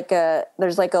 there's like a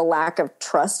lack of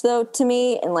trust though, to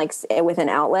me. And like within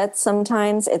outlets,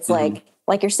 sometimes it's like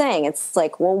you're saying, it's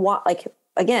like, well, what, like,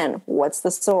 again, what's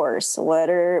the source?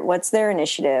 What's their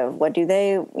initiative? What do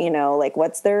they, you know, like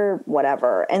what's their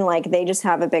whatever? And like, they just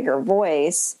have a bigger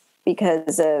voice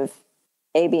because of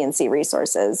A, B, and C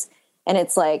resources. And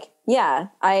it's like, yeah,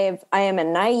 I am a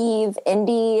naive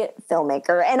indie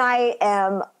filmmaker, and I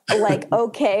am like,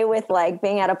 okay with like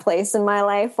being at a place in my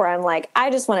life where I'm like, I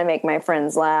just want to make my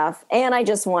friends laugh. And I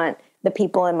just want the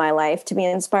people in my life to be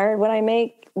inspired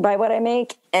by what I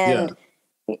make. And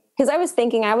because I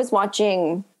was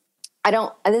watching,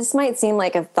 this might seem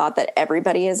like a thought that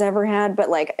everybody has ever had, but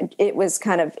like, it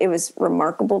was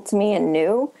remarkable to me and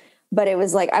new, but it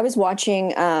was like, I was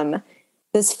watching,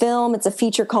 this film. It's a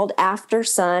feature called After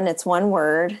Sun. It's one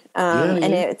word.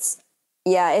 And it's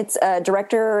a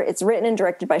director. It's written and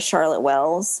directed by Charlotte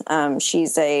Wells.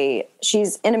 She's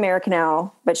in America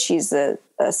now, but she's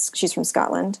from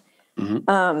Scotland.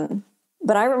 Mm-hmm.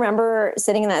 But I remember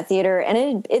sitting in that theater,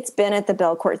 and it's been at the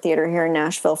Belcourt Theater here in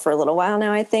Nashville for a little while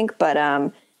now, I think. But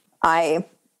I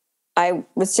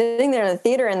was sitting there in the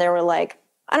theater, and there were like,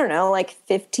 I don't know, like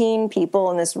 15 people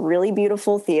in this really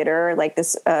beautiful theater, like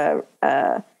this, and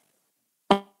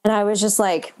I was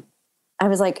like,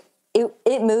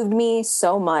 it moved me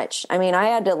so much. I mean,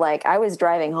 I was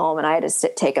driving home and I had to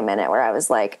take a minute where I was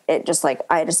like, it was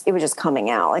just coming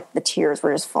out. Like the tears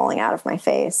were just falling out of my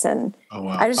face. And oh,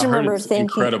 wow. I just remember thinking,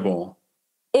 incredible.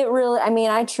 It really, I mean,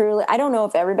 I don't know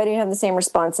if everybody had the same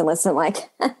response, and listen,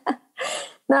 like,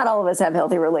 not all of us have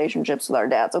healthy relationships with our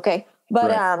dads. Okay.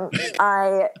 But,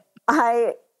 right.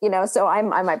 I, you know, so I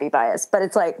might be biased, but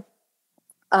it's like,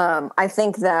 I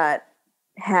think that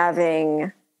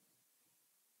having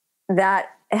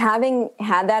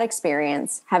had that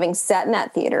experience, having sat in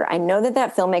that theater, I know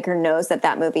that filmmaker knows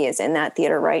that movie is in that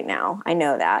theater right now. I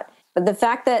know that. But the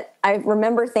fact that I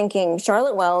remember thinking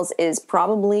Charlotte Wells is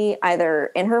probably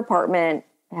either in her apartment,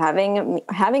 having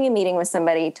a meeting with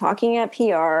somebody, talking at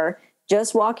PR,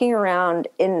 just walking around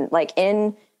in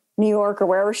New York or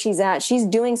wherever she's at. She's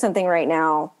doing something right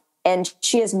now, and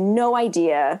she has no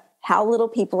idea how little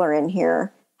people are in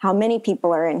here, how many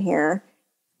people are in here,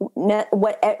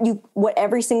 what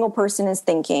every single person is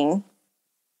thinking.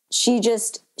 She's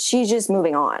just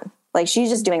moving on. Like, she's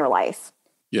just doing her life.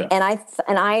 Yeah. And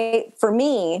I, for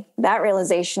me, that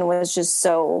realization was just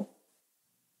so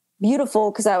beautiful,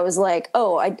 because I was like,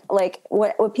 oh, I like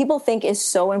what people think is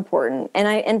so important. And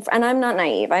I'm not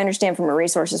naive. I understand from a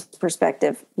resources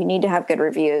perspective, you need to have good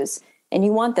reviews and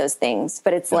you want those things,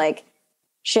 but it's like,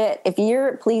 shit, if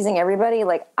you're pleasing everybody,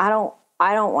 like, I don't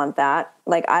want that.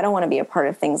 Like, I don't want to be a part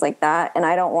of things like that. And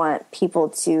I don't want people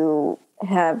to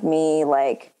have me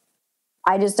like,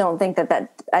 I just don't think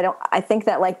I think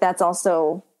that like, that's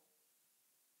also,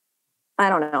 I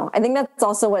don't know. I think that's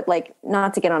also what, like,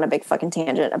 not to get on a big fucking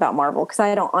tangent about Marvel, because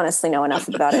I don't honestly know enough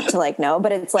about it to like know,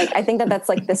 but it's like, I think that's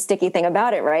like the sticky thing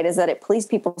about it, right? Is that it pleased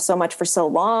people so much for so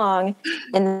long.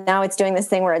 And now it's doing this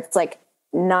thing where it's like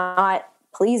not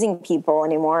pleasing people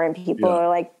anymore. And people are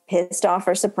like pissed off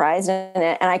or surprised in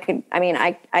it. And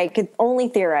I could only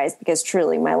theorize, because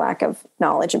truly my lack of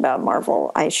knowledge about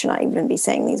Marvel, I should not even be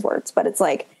saying these words, but it's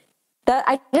like that.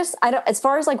 I don't, as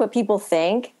far as like what people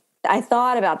think, I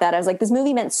thought about that. I was like, this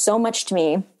movie meant so much to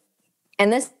me.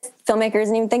 And this filmmaker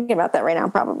isn't even thinking about that right now,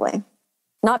 probably.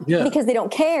 Not because they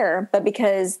don't care, but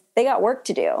because they got work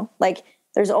to do. Like,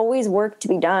 there's always work to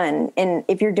be done. And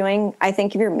if you're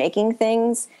making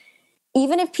things,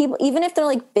 even if they're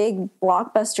like big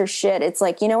blockbuster shit, it's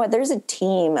like, you know what, there's a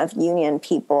team of union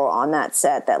people on that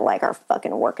set that like are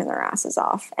fucking working their asses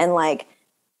off. And like,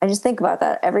 I just think about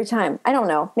that every time. I don't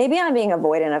know. Maybe I'm being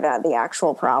avoidant of the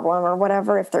actual problem or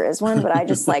whatever, if there is one, but I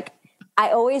just like,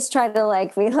 I always try to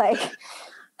like be like,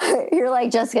 you're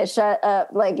like, Jessica, shut up.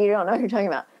 Like, you don't know what you're talking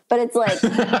about. But it's like,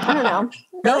 I don't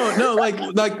know. No, like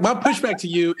my pushback to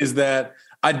you is that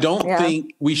I don't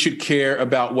think we should care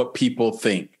about what people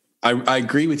think. I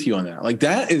agree with you on that. Like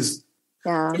that is,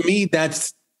 to me,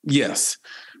 that's yes.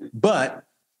 But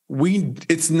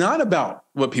it's not about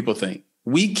what people think.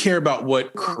 We care about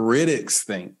what critics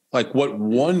think, like what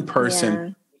one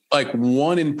person, like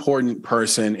one important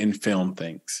person in film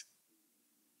thinks.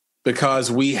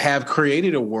 Because we have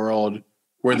created a world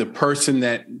where the person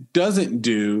that doesn't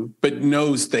do, but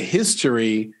knows the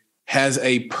history, has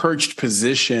a perched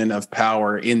position of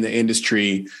power in the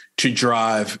industry to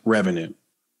drive revenue.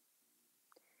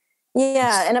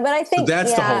 Yeah. But I think so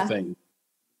that's the whole thing.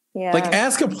 Yeah. Like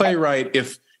ask a playwright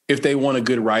if they want a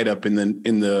good write-up in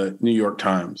the New York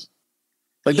Times.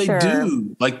 Like they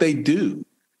do. Like they do.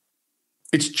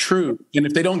 It's true. And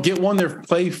if they don't get one, their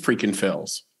play freaking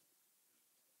fails.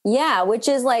 Yeah, which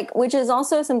is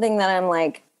also something that I'm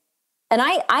like, and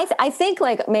I think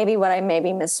like maybe what I maybe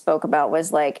misspoke about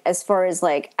was like, as far as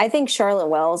like, I think Charlotte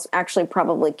Wells actually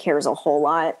probably cares a whole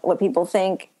lot what people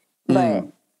think, but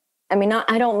I mean,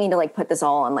 I don't mean to like put this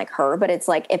all on like her, but it's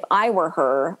like, if I were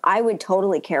her, I would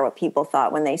totally care what people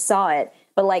thought when they saw it.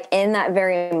 But like in that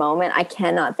very moment, I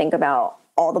cannot think about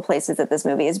all the places that this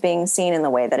movie is being seen in the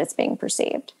way that it's being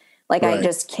perceived. Like, I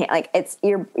just can't, like, it's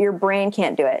your brain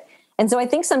can't do it. And so I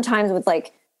think sometimes with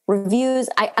like reviews,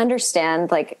 I understand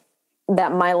like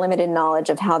that my limited knowledge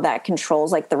of how that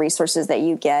controls like the resources that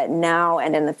you get now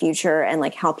and in the future, and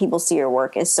like how people see your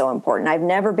work is so important. I've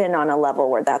never been on a level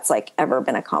where that's like ever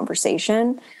been a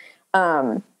conversation.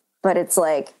 But it's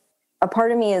like a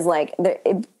part of me is like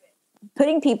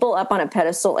putting people up on a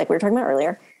pedestal, like we were talking about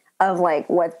earlier, of like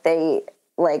what they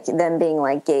like, them being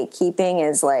like gatekeeping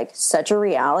is like such a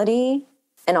reality,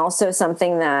 and also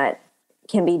something that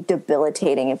can be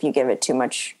debilitating if you give it too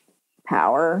much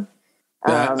power.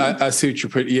 I see what you're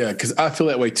putting. Yeah, because I feel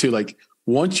that way too. Like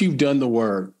once you've done the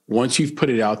work, once you've put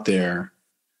it out there,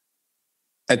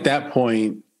 at that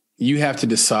point, you have to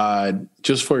decide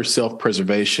just for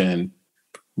self-preservation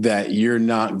that you're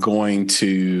not going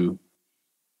to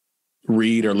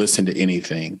read or listen to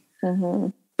anything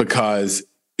because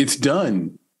it's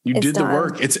done. You did the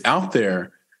work. It's out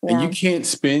there. Yeah. And you can't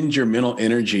spend your mental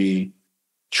energy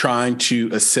trying to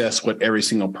assess what every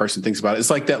single person thinks about it. It's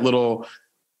like that little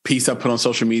piece I put on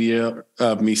social media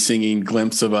of me singing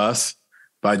Glimpse of Us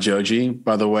by Joji,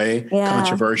 by the way.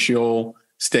 Controversial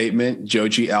statement.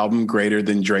 Joji album greater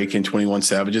than Drake and 21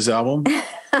 Savage's album.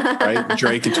 Right?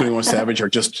 Drake and 21 Savage are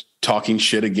just talking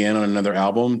shit again on another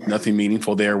album. Nothing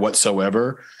meaningful there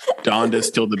whatsoever. Donda's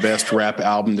still the best rap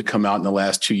album to come out in the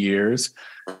last 2 years.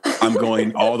 I'm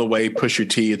going all the way Pusha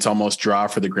T. It's Almost Dry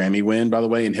for the Grammy win, by the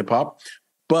way, in hip hop.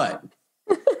 But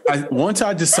once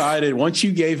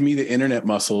you gave me the internet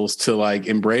muscles to like,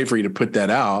 and bravery to put that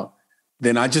out,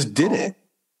 then I just did it.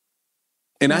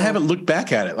 And I haven't looked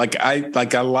back at it.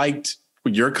 I liked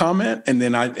your comment, and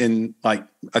then I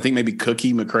think maybe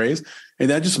Cookie McRae's, and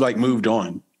that just like moved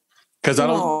on. Cause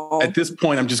at this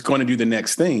point, I'm just going to do the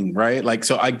next thing. Right. Like,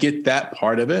 so I get that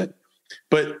part of it.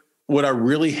 But what I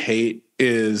really hate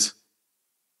is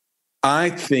I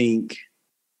think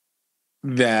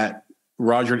that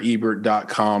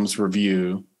RogerEbert.com's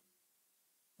review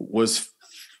was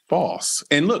false.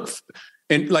 And look,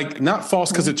 and like not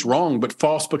false because it's wrong, but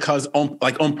false because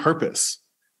on purpose,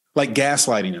 like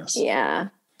gaslighting us. Yeah.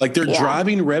 Like they're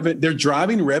driving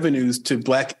revenues to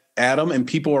Black Adam, and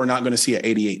people are not going to see an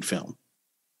 88 film.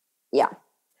 Yeah.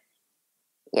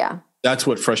 Yeah. That's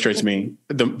what frustrates me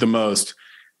the most.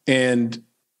 And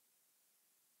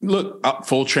look,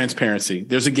 full transparency.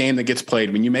 There's a game that gets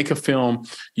played. When you make a film,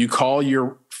 you call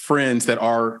your friends that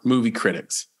are movie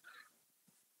critics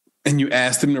and you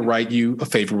ask them to write you a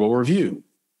favorable review.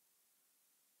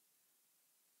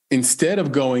 Instead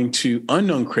of going to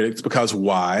unknown critics, because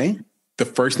why? The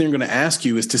first thing they're going to ask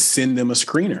you is to send them a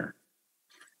screener.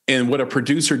 And what a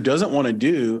producer doesn't want to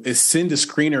do is send a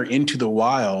screener into the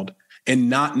wild and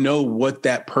not know what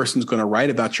that person's going to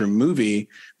write about your movie,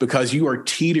 because you are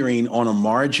teetering on a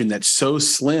margin that's so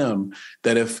slim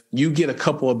that if you get a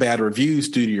couple of bad reviews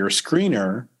due to your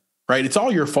screener, right, it's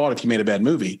all your fault if you made a bad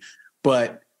movie,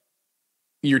 but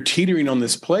you're teetering on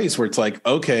this place where it's like,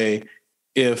 okay,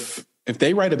 if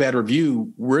they write a bad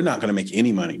review, we're not going to make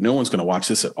any money. No one's going to watch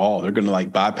this at all. They're going to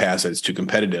like bypass it. It's too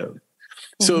competitive.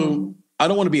 So I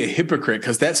don't want to be a hypocrite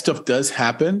because that stuff does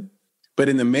happen. But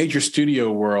in the major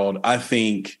studio world, I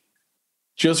think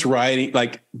just writing,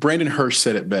 like Brandon Hirsch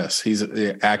said it best. He's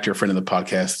an actor, friend of the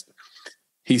podcast.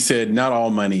 He said, not all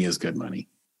money is good money.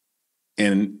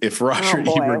 And if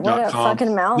RogerEbert.com, what a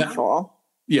fucking mouthful.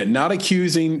 Not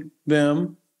accusing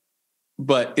them,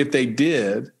 but if they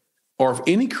did, or if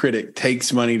any critic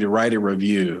takes money to write a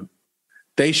review,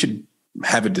 they should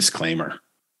have a disclaimer.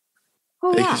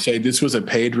 Oh, They yeah. could say this was a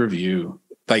paid review,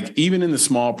 like even in the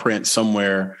small print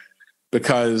somewhere,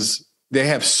 because they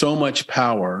have so much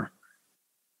power.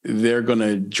 They're going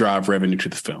to drive revenue to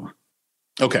the film.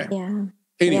 Okay. Yeah.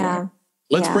 Anyway, Yeah.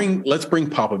 let's bring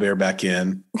Papa Bear back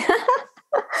in.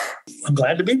 I'm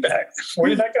glad to be back. Where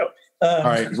did I go? All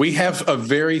right. We have a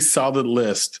very solid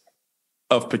list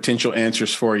of potential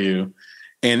answers for you.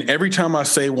 And every time I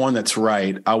say one that's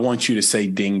right, I want you to say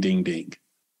ding, ding, ding.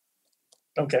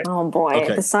 Okay. Oh boy,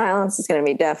 Okay. the silence is going to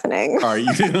be deafening. All right.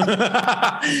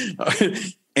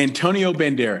 Antonio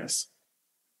Banderas.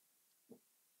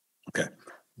 Okay.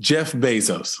 Jeff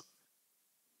Bezos.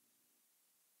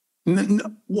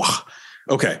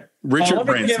 Okay. Richard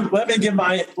Branson. Let me give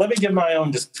my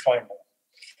own disclaimer.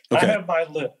 Okay. I have my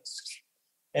list,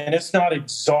 and it's not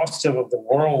exhaustive of the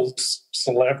world's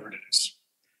celebrities.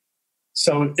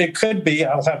 So it could be,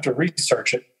 I'll have to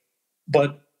research it,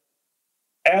 but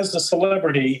as a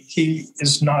celebrity, he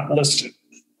is not listed.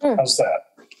 How's that?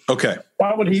 Okay.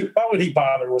 Why would he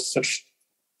bother with such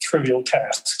trivial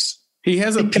tasks? He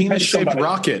has a penis-shaped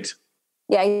rocket.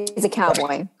 Yeah, he's a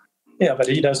cowboy. Yeah, but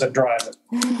he doesn't drive it.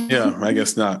 Yeah, I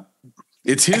guess not.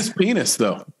 It's his penis,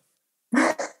 though.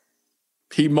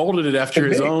 He molded it after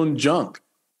his own junk.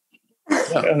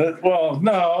 Yeah. Well,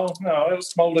 no, it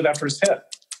was molded after his head.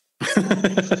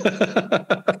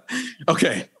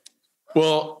 Okay.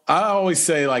 Well, I always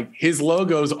say, like, his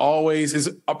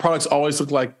products always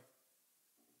look like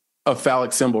a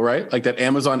phallic symbol, right? Like that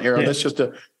Amazon arrow, that's just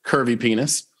a curvy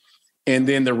penis. And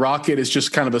then the rocket is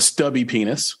just kind of a stubby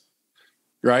penis,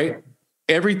 right?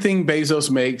 Everything Bezos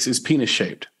makes is penis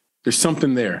shaped. There's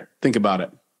something there. Think about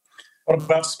it. What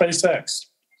about SpaceX?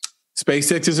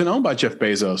 SpaceX isn't owned by Jeff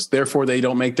Bezos. Therefore, they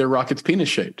don't make their rockets penis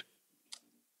shaped.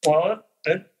 Well,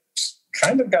 it's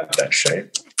kind of got that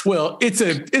shape. Well,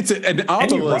 an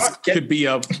obelisk could be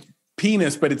a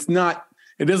penis, but it's not.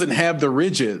 It doesn't have the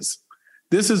ridges.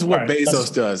 This is what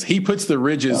Bezos does. He puts the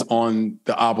ridges on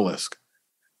the obelisk.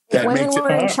 If women were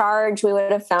in charge, we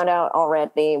would have found out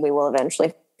already. We will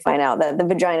eventually find out that the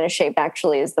vagina shape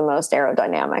actually is the most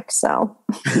aerodynamic. So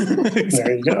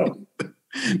there you go.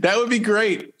 That would be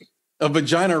great. A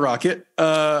vagina rocket.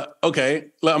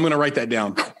 Okay, I'm going to write that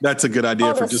down. That's a good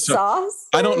idea for just sauce.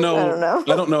 I don't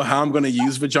know how I'm going to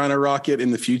use vagina rocket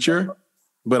in the future,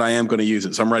 but I am going to use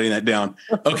it. So I'm writing that down.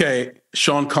 Okay,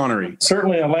 Sean Connery.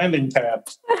 Certainly a landing pad.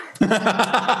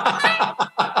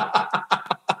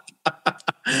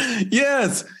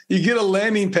 Yes, you get a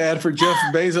landing pad for Jeff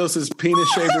Bezos's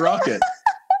penis-shaped rocket.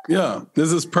 Yeah,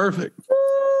 this is perfect.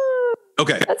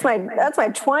 Okay, that's my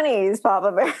 20s,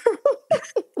 Papa Bear.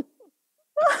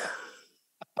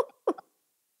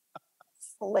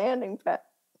 Landing pad.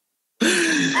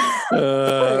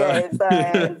 Okay,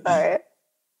 sorry.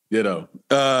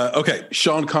 Okay,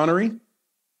 Sean Connery.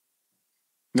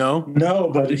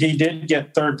 No, but he did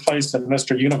get third place in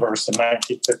Mr. Universe in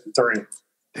 1953.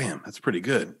 Damn, that's pretty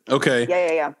good. Okay.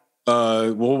 Yeah.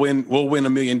 We'll win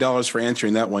 $1 million for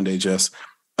answering that one day, Jess.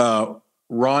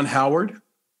 Ron Howard.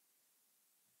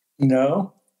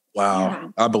 No. Wow. Yeah.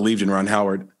 I believed in Ron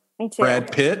Howard. Me too.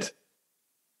 Brad Pitt.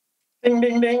 Ding,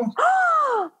 ding, ding.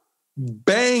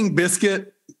 Bang,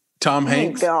 biscuit. Tom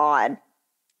Hanks. Oh, God.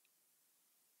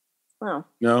 Oh.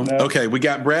 No? Okay, we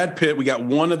got Brad Pitt. We got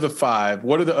one of the five.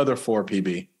 What are the other four,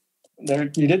 PB?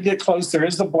 You did get close. There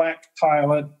is a black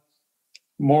pilot,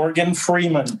 Morgan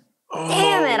Freeman. Oh.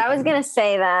 Damn it. I was going to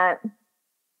say that.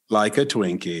 Like a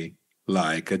Twinkie.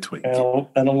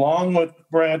 And along with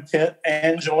Brad Pitt,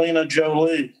 Angelina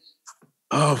Jolie.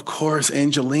 Oh, of course,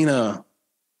 Angelina.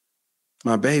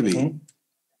 My baby.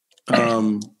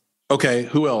 Mm-hmm. Okay,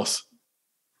 who else?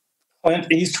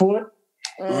 Clint Eastwood.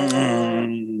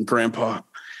 Grandpa.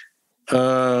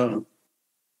 Kurt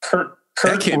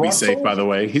that can't Russell? be safe, by the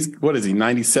way. What is he,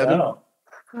 97? No.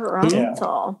 Kurt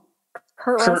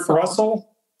Russell.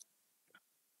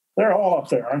 They're all up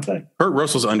there, aren't they? Kurt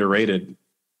Russell's underrated.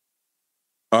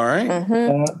 All right.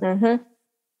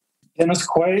 Dennis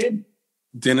Quaid.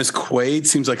 Dennis Quaid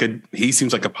seems like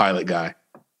a pilot guy.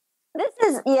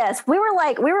 Yes, we were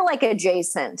like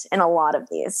adjacent in a lot of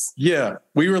these. Yeah,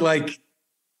 we were like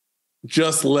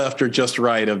just left or just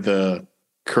right of the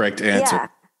correct answer. Yeah.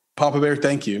 Papa Bear,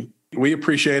 thank you. We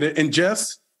appreciate it. And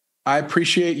Jess, I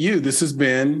appreciate you. This has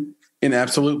been an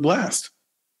absolute blast.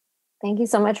 Thank you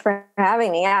so much for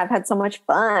having me. Yeah, I've had so much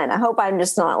fun. I hope I'm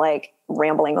just not like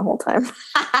rambling the whole time.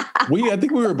 I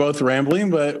think we were both rambling,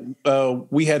 but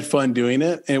we had fun doing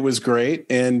it. And it was great.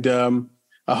 And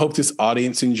I hope this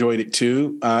audience enjoyed it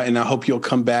too. And I hope you'll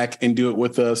come back and do it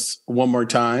with us one more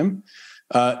time.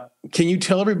 Can you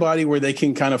tell everybody where they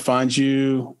can kind of find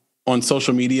you on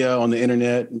social media, on the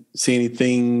internet, see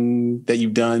anything anything that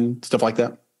you've done, stuff like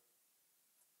that?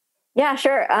 Yeah,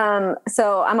 sure.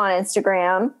 So I'm on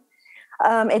Instagram.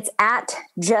 It's at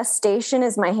Gestation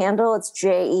is my handle. It's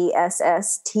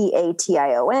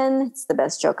JESSTATION. It's the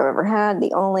best joke I've ever had.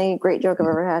 The only great joke I've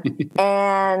ever had.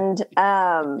 And,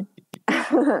 and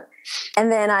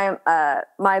then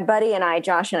my buddy and I,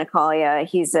 Josh Anakalia,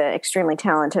 he's an extremely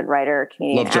talented writer,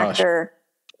 comedian, actor.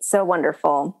 So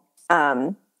wonderful.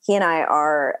 He and I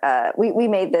are, we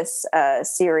made this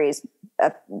series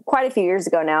quite a few years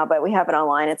ago now, but we have it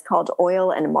online. It's called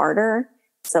Oil and Martyr.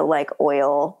 So like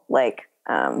oil, like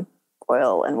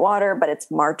oil and water, but it's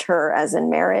martyr as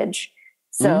in marriage.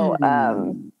 So,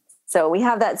 so we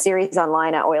have that series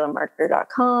online at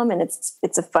oilandmartyr.com, and it's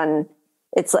a fun,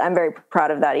 I'm very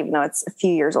proud of that, even though it's a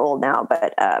few years old now,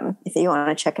 but if you want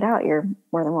to check it out, you're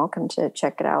more than welcome to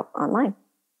check it out online.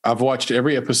 I've watched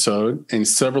every episode, and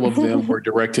several of them were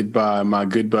directed by my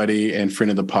good buddy and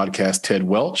friend of the podcast, Ted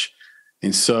Welch.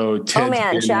 And so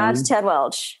Ted, shout out to Ted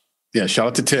Welch. Yeah, shout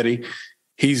out to Teddy.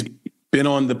 He's been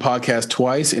on the podcast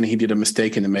twice, and he did a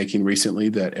mistake in the making recently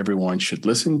that everyone should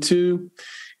listen to.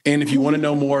 And if you want to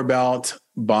know more about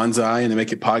Bonsai and the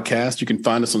Make It podcast, you can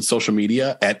find us on social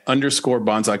media at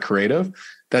 _Bonsai Creative.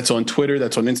 That's on Twitter.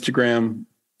 That's on Instagram,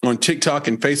 on TikTok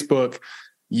and Facebook.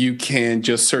 You can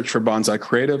just search for Bonsai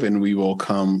Creative and we will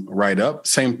come right up.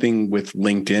 Same thing with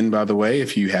LinkedIn, by the way,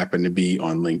 if you happen to be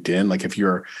on LinkedIn, like if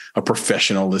you're a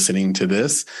professional listening to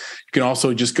this. You can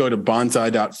also just go to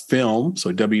bonsai.film,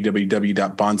 so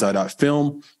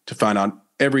www.bonsai.film, to find out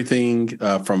everything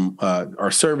from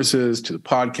our services to the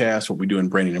podcast, what we do in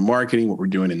branding and marketing, what we're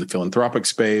doing in the philanthropic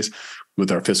space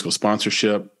with our fiscal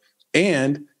sponsorship.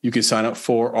 And you can sign up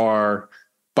for our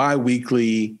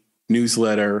bi-weekly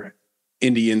newsletter,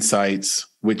 Indie Insights,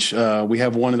 which we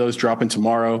have one of those dropping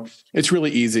tomorrow. It's really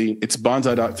easy. It's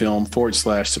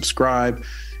bonsai.film/subscribe.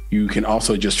 You can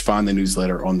also just find the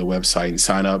newsletter on the website and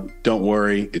sign up. Don't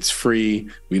worry, it's free.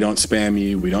 We don't spam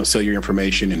you. We don't sell your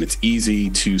information. And it's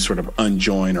easy to sort of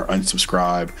unjoin or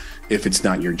unsubscribe if it's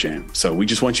not your jam. So we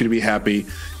just want you to be happy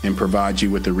and provide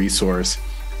you with the resource.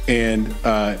 And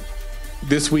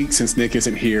this week, since Nick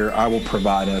isn't here, I will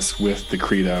provide us with the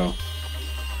credo: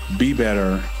 be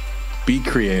better, be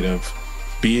creative,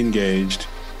 be engaged.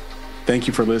 Thank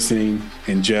you for listening.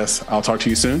 And Jess, I'll talk to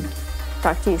you soon.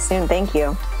 Talk to you soon. Thank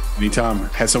you. Anytime.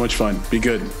 Had so much fun. Be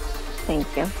good. Thank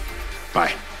you.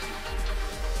 Bye.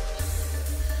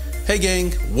 Hey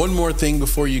gang, one more thing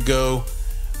before you go.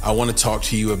 I want to talk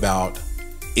to you about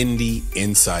Indie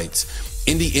Insights.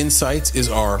 Indie Insights is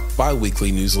our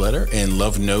bi-weekly newsletter and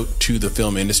love note to the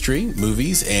film industry,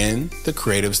 movies, and the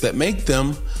creatives that make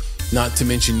them, not to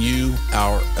mention you,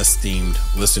 our esteemed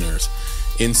listeners.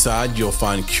 Inside, you'll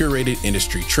find curated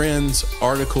industry trends,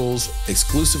 articles,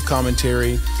 exclusive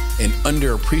commentary, and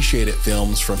underappreciated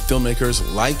films from filmmakers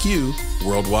like you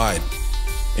worldwide.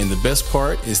 And the best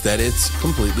part is that it's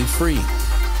completely free.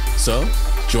 So,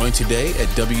 join today at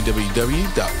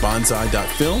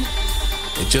www.bonsai.film.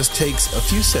 It just takes a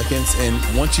few seconds, and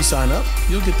once you sign up,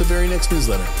 you'll get the very next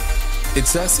newsletter.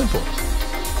 It's that simple.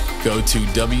 Go to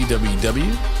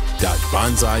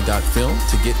www.bonsai.film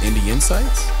to get Indie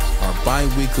Insights, our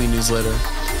bi-weekly newsletter,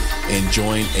 and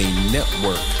join a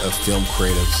network of film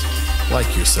creatives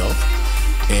like yourself.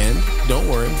 And don't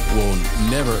worry, we'll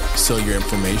never sell your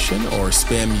information or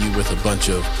spam you with a bunch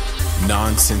of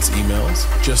nonsense emails,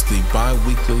 just the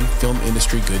bi-weekly film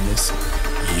industry goodness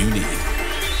you need.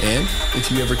 And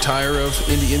if you ever tire of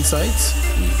Indie Insights,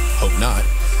 we hope not,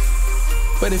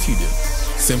 but if you do,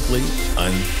 simply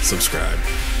unsubscribe.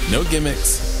 No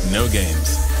gimmicks, no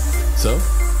games. So,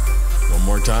 one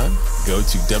more time, go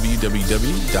to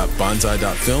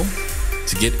www.bonsai.film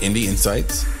to get Indie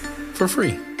Insights for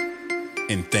free.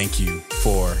 And thank you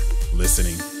for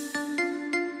listening.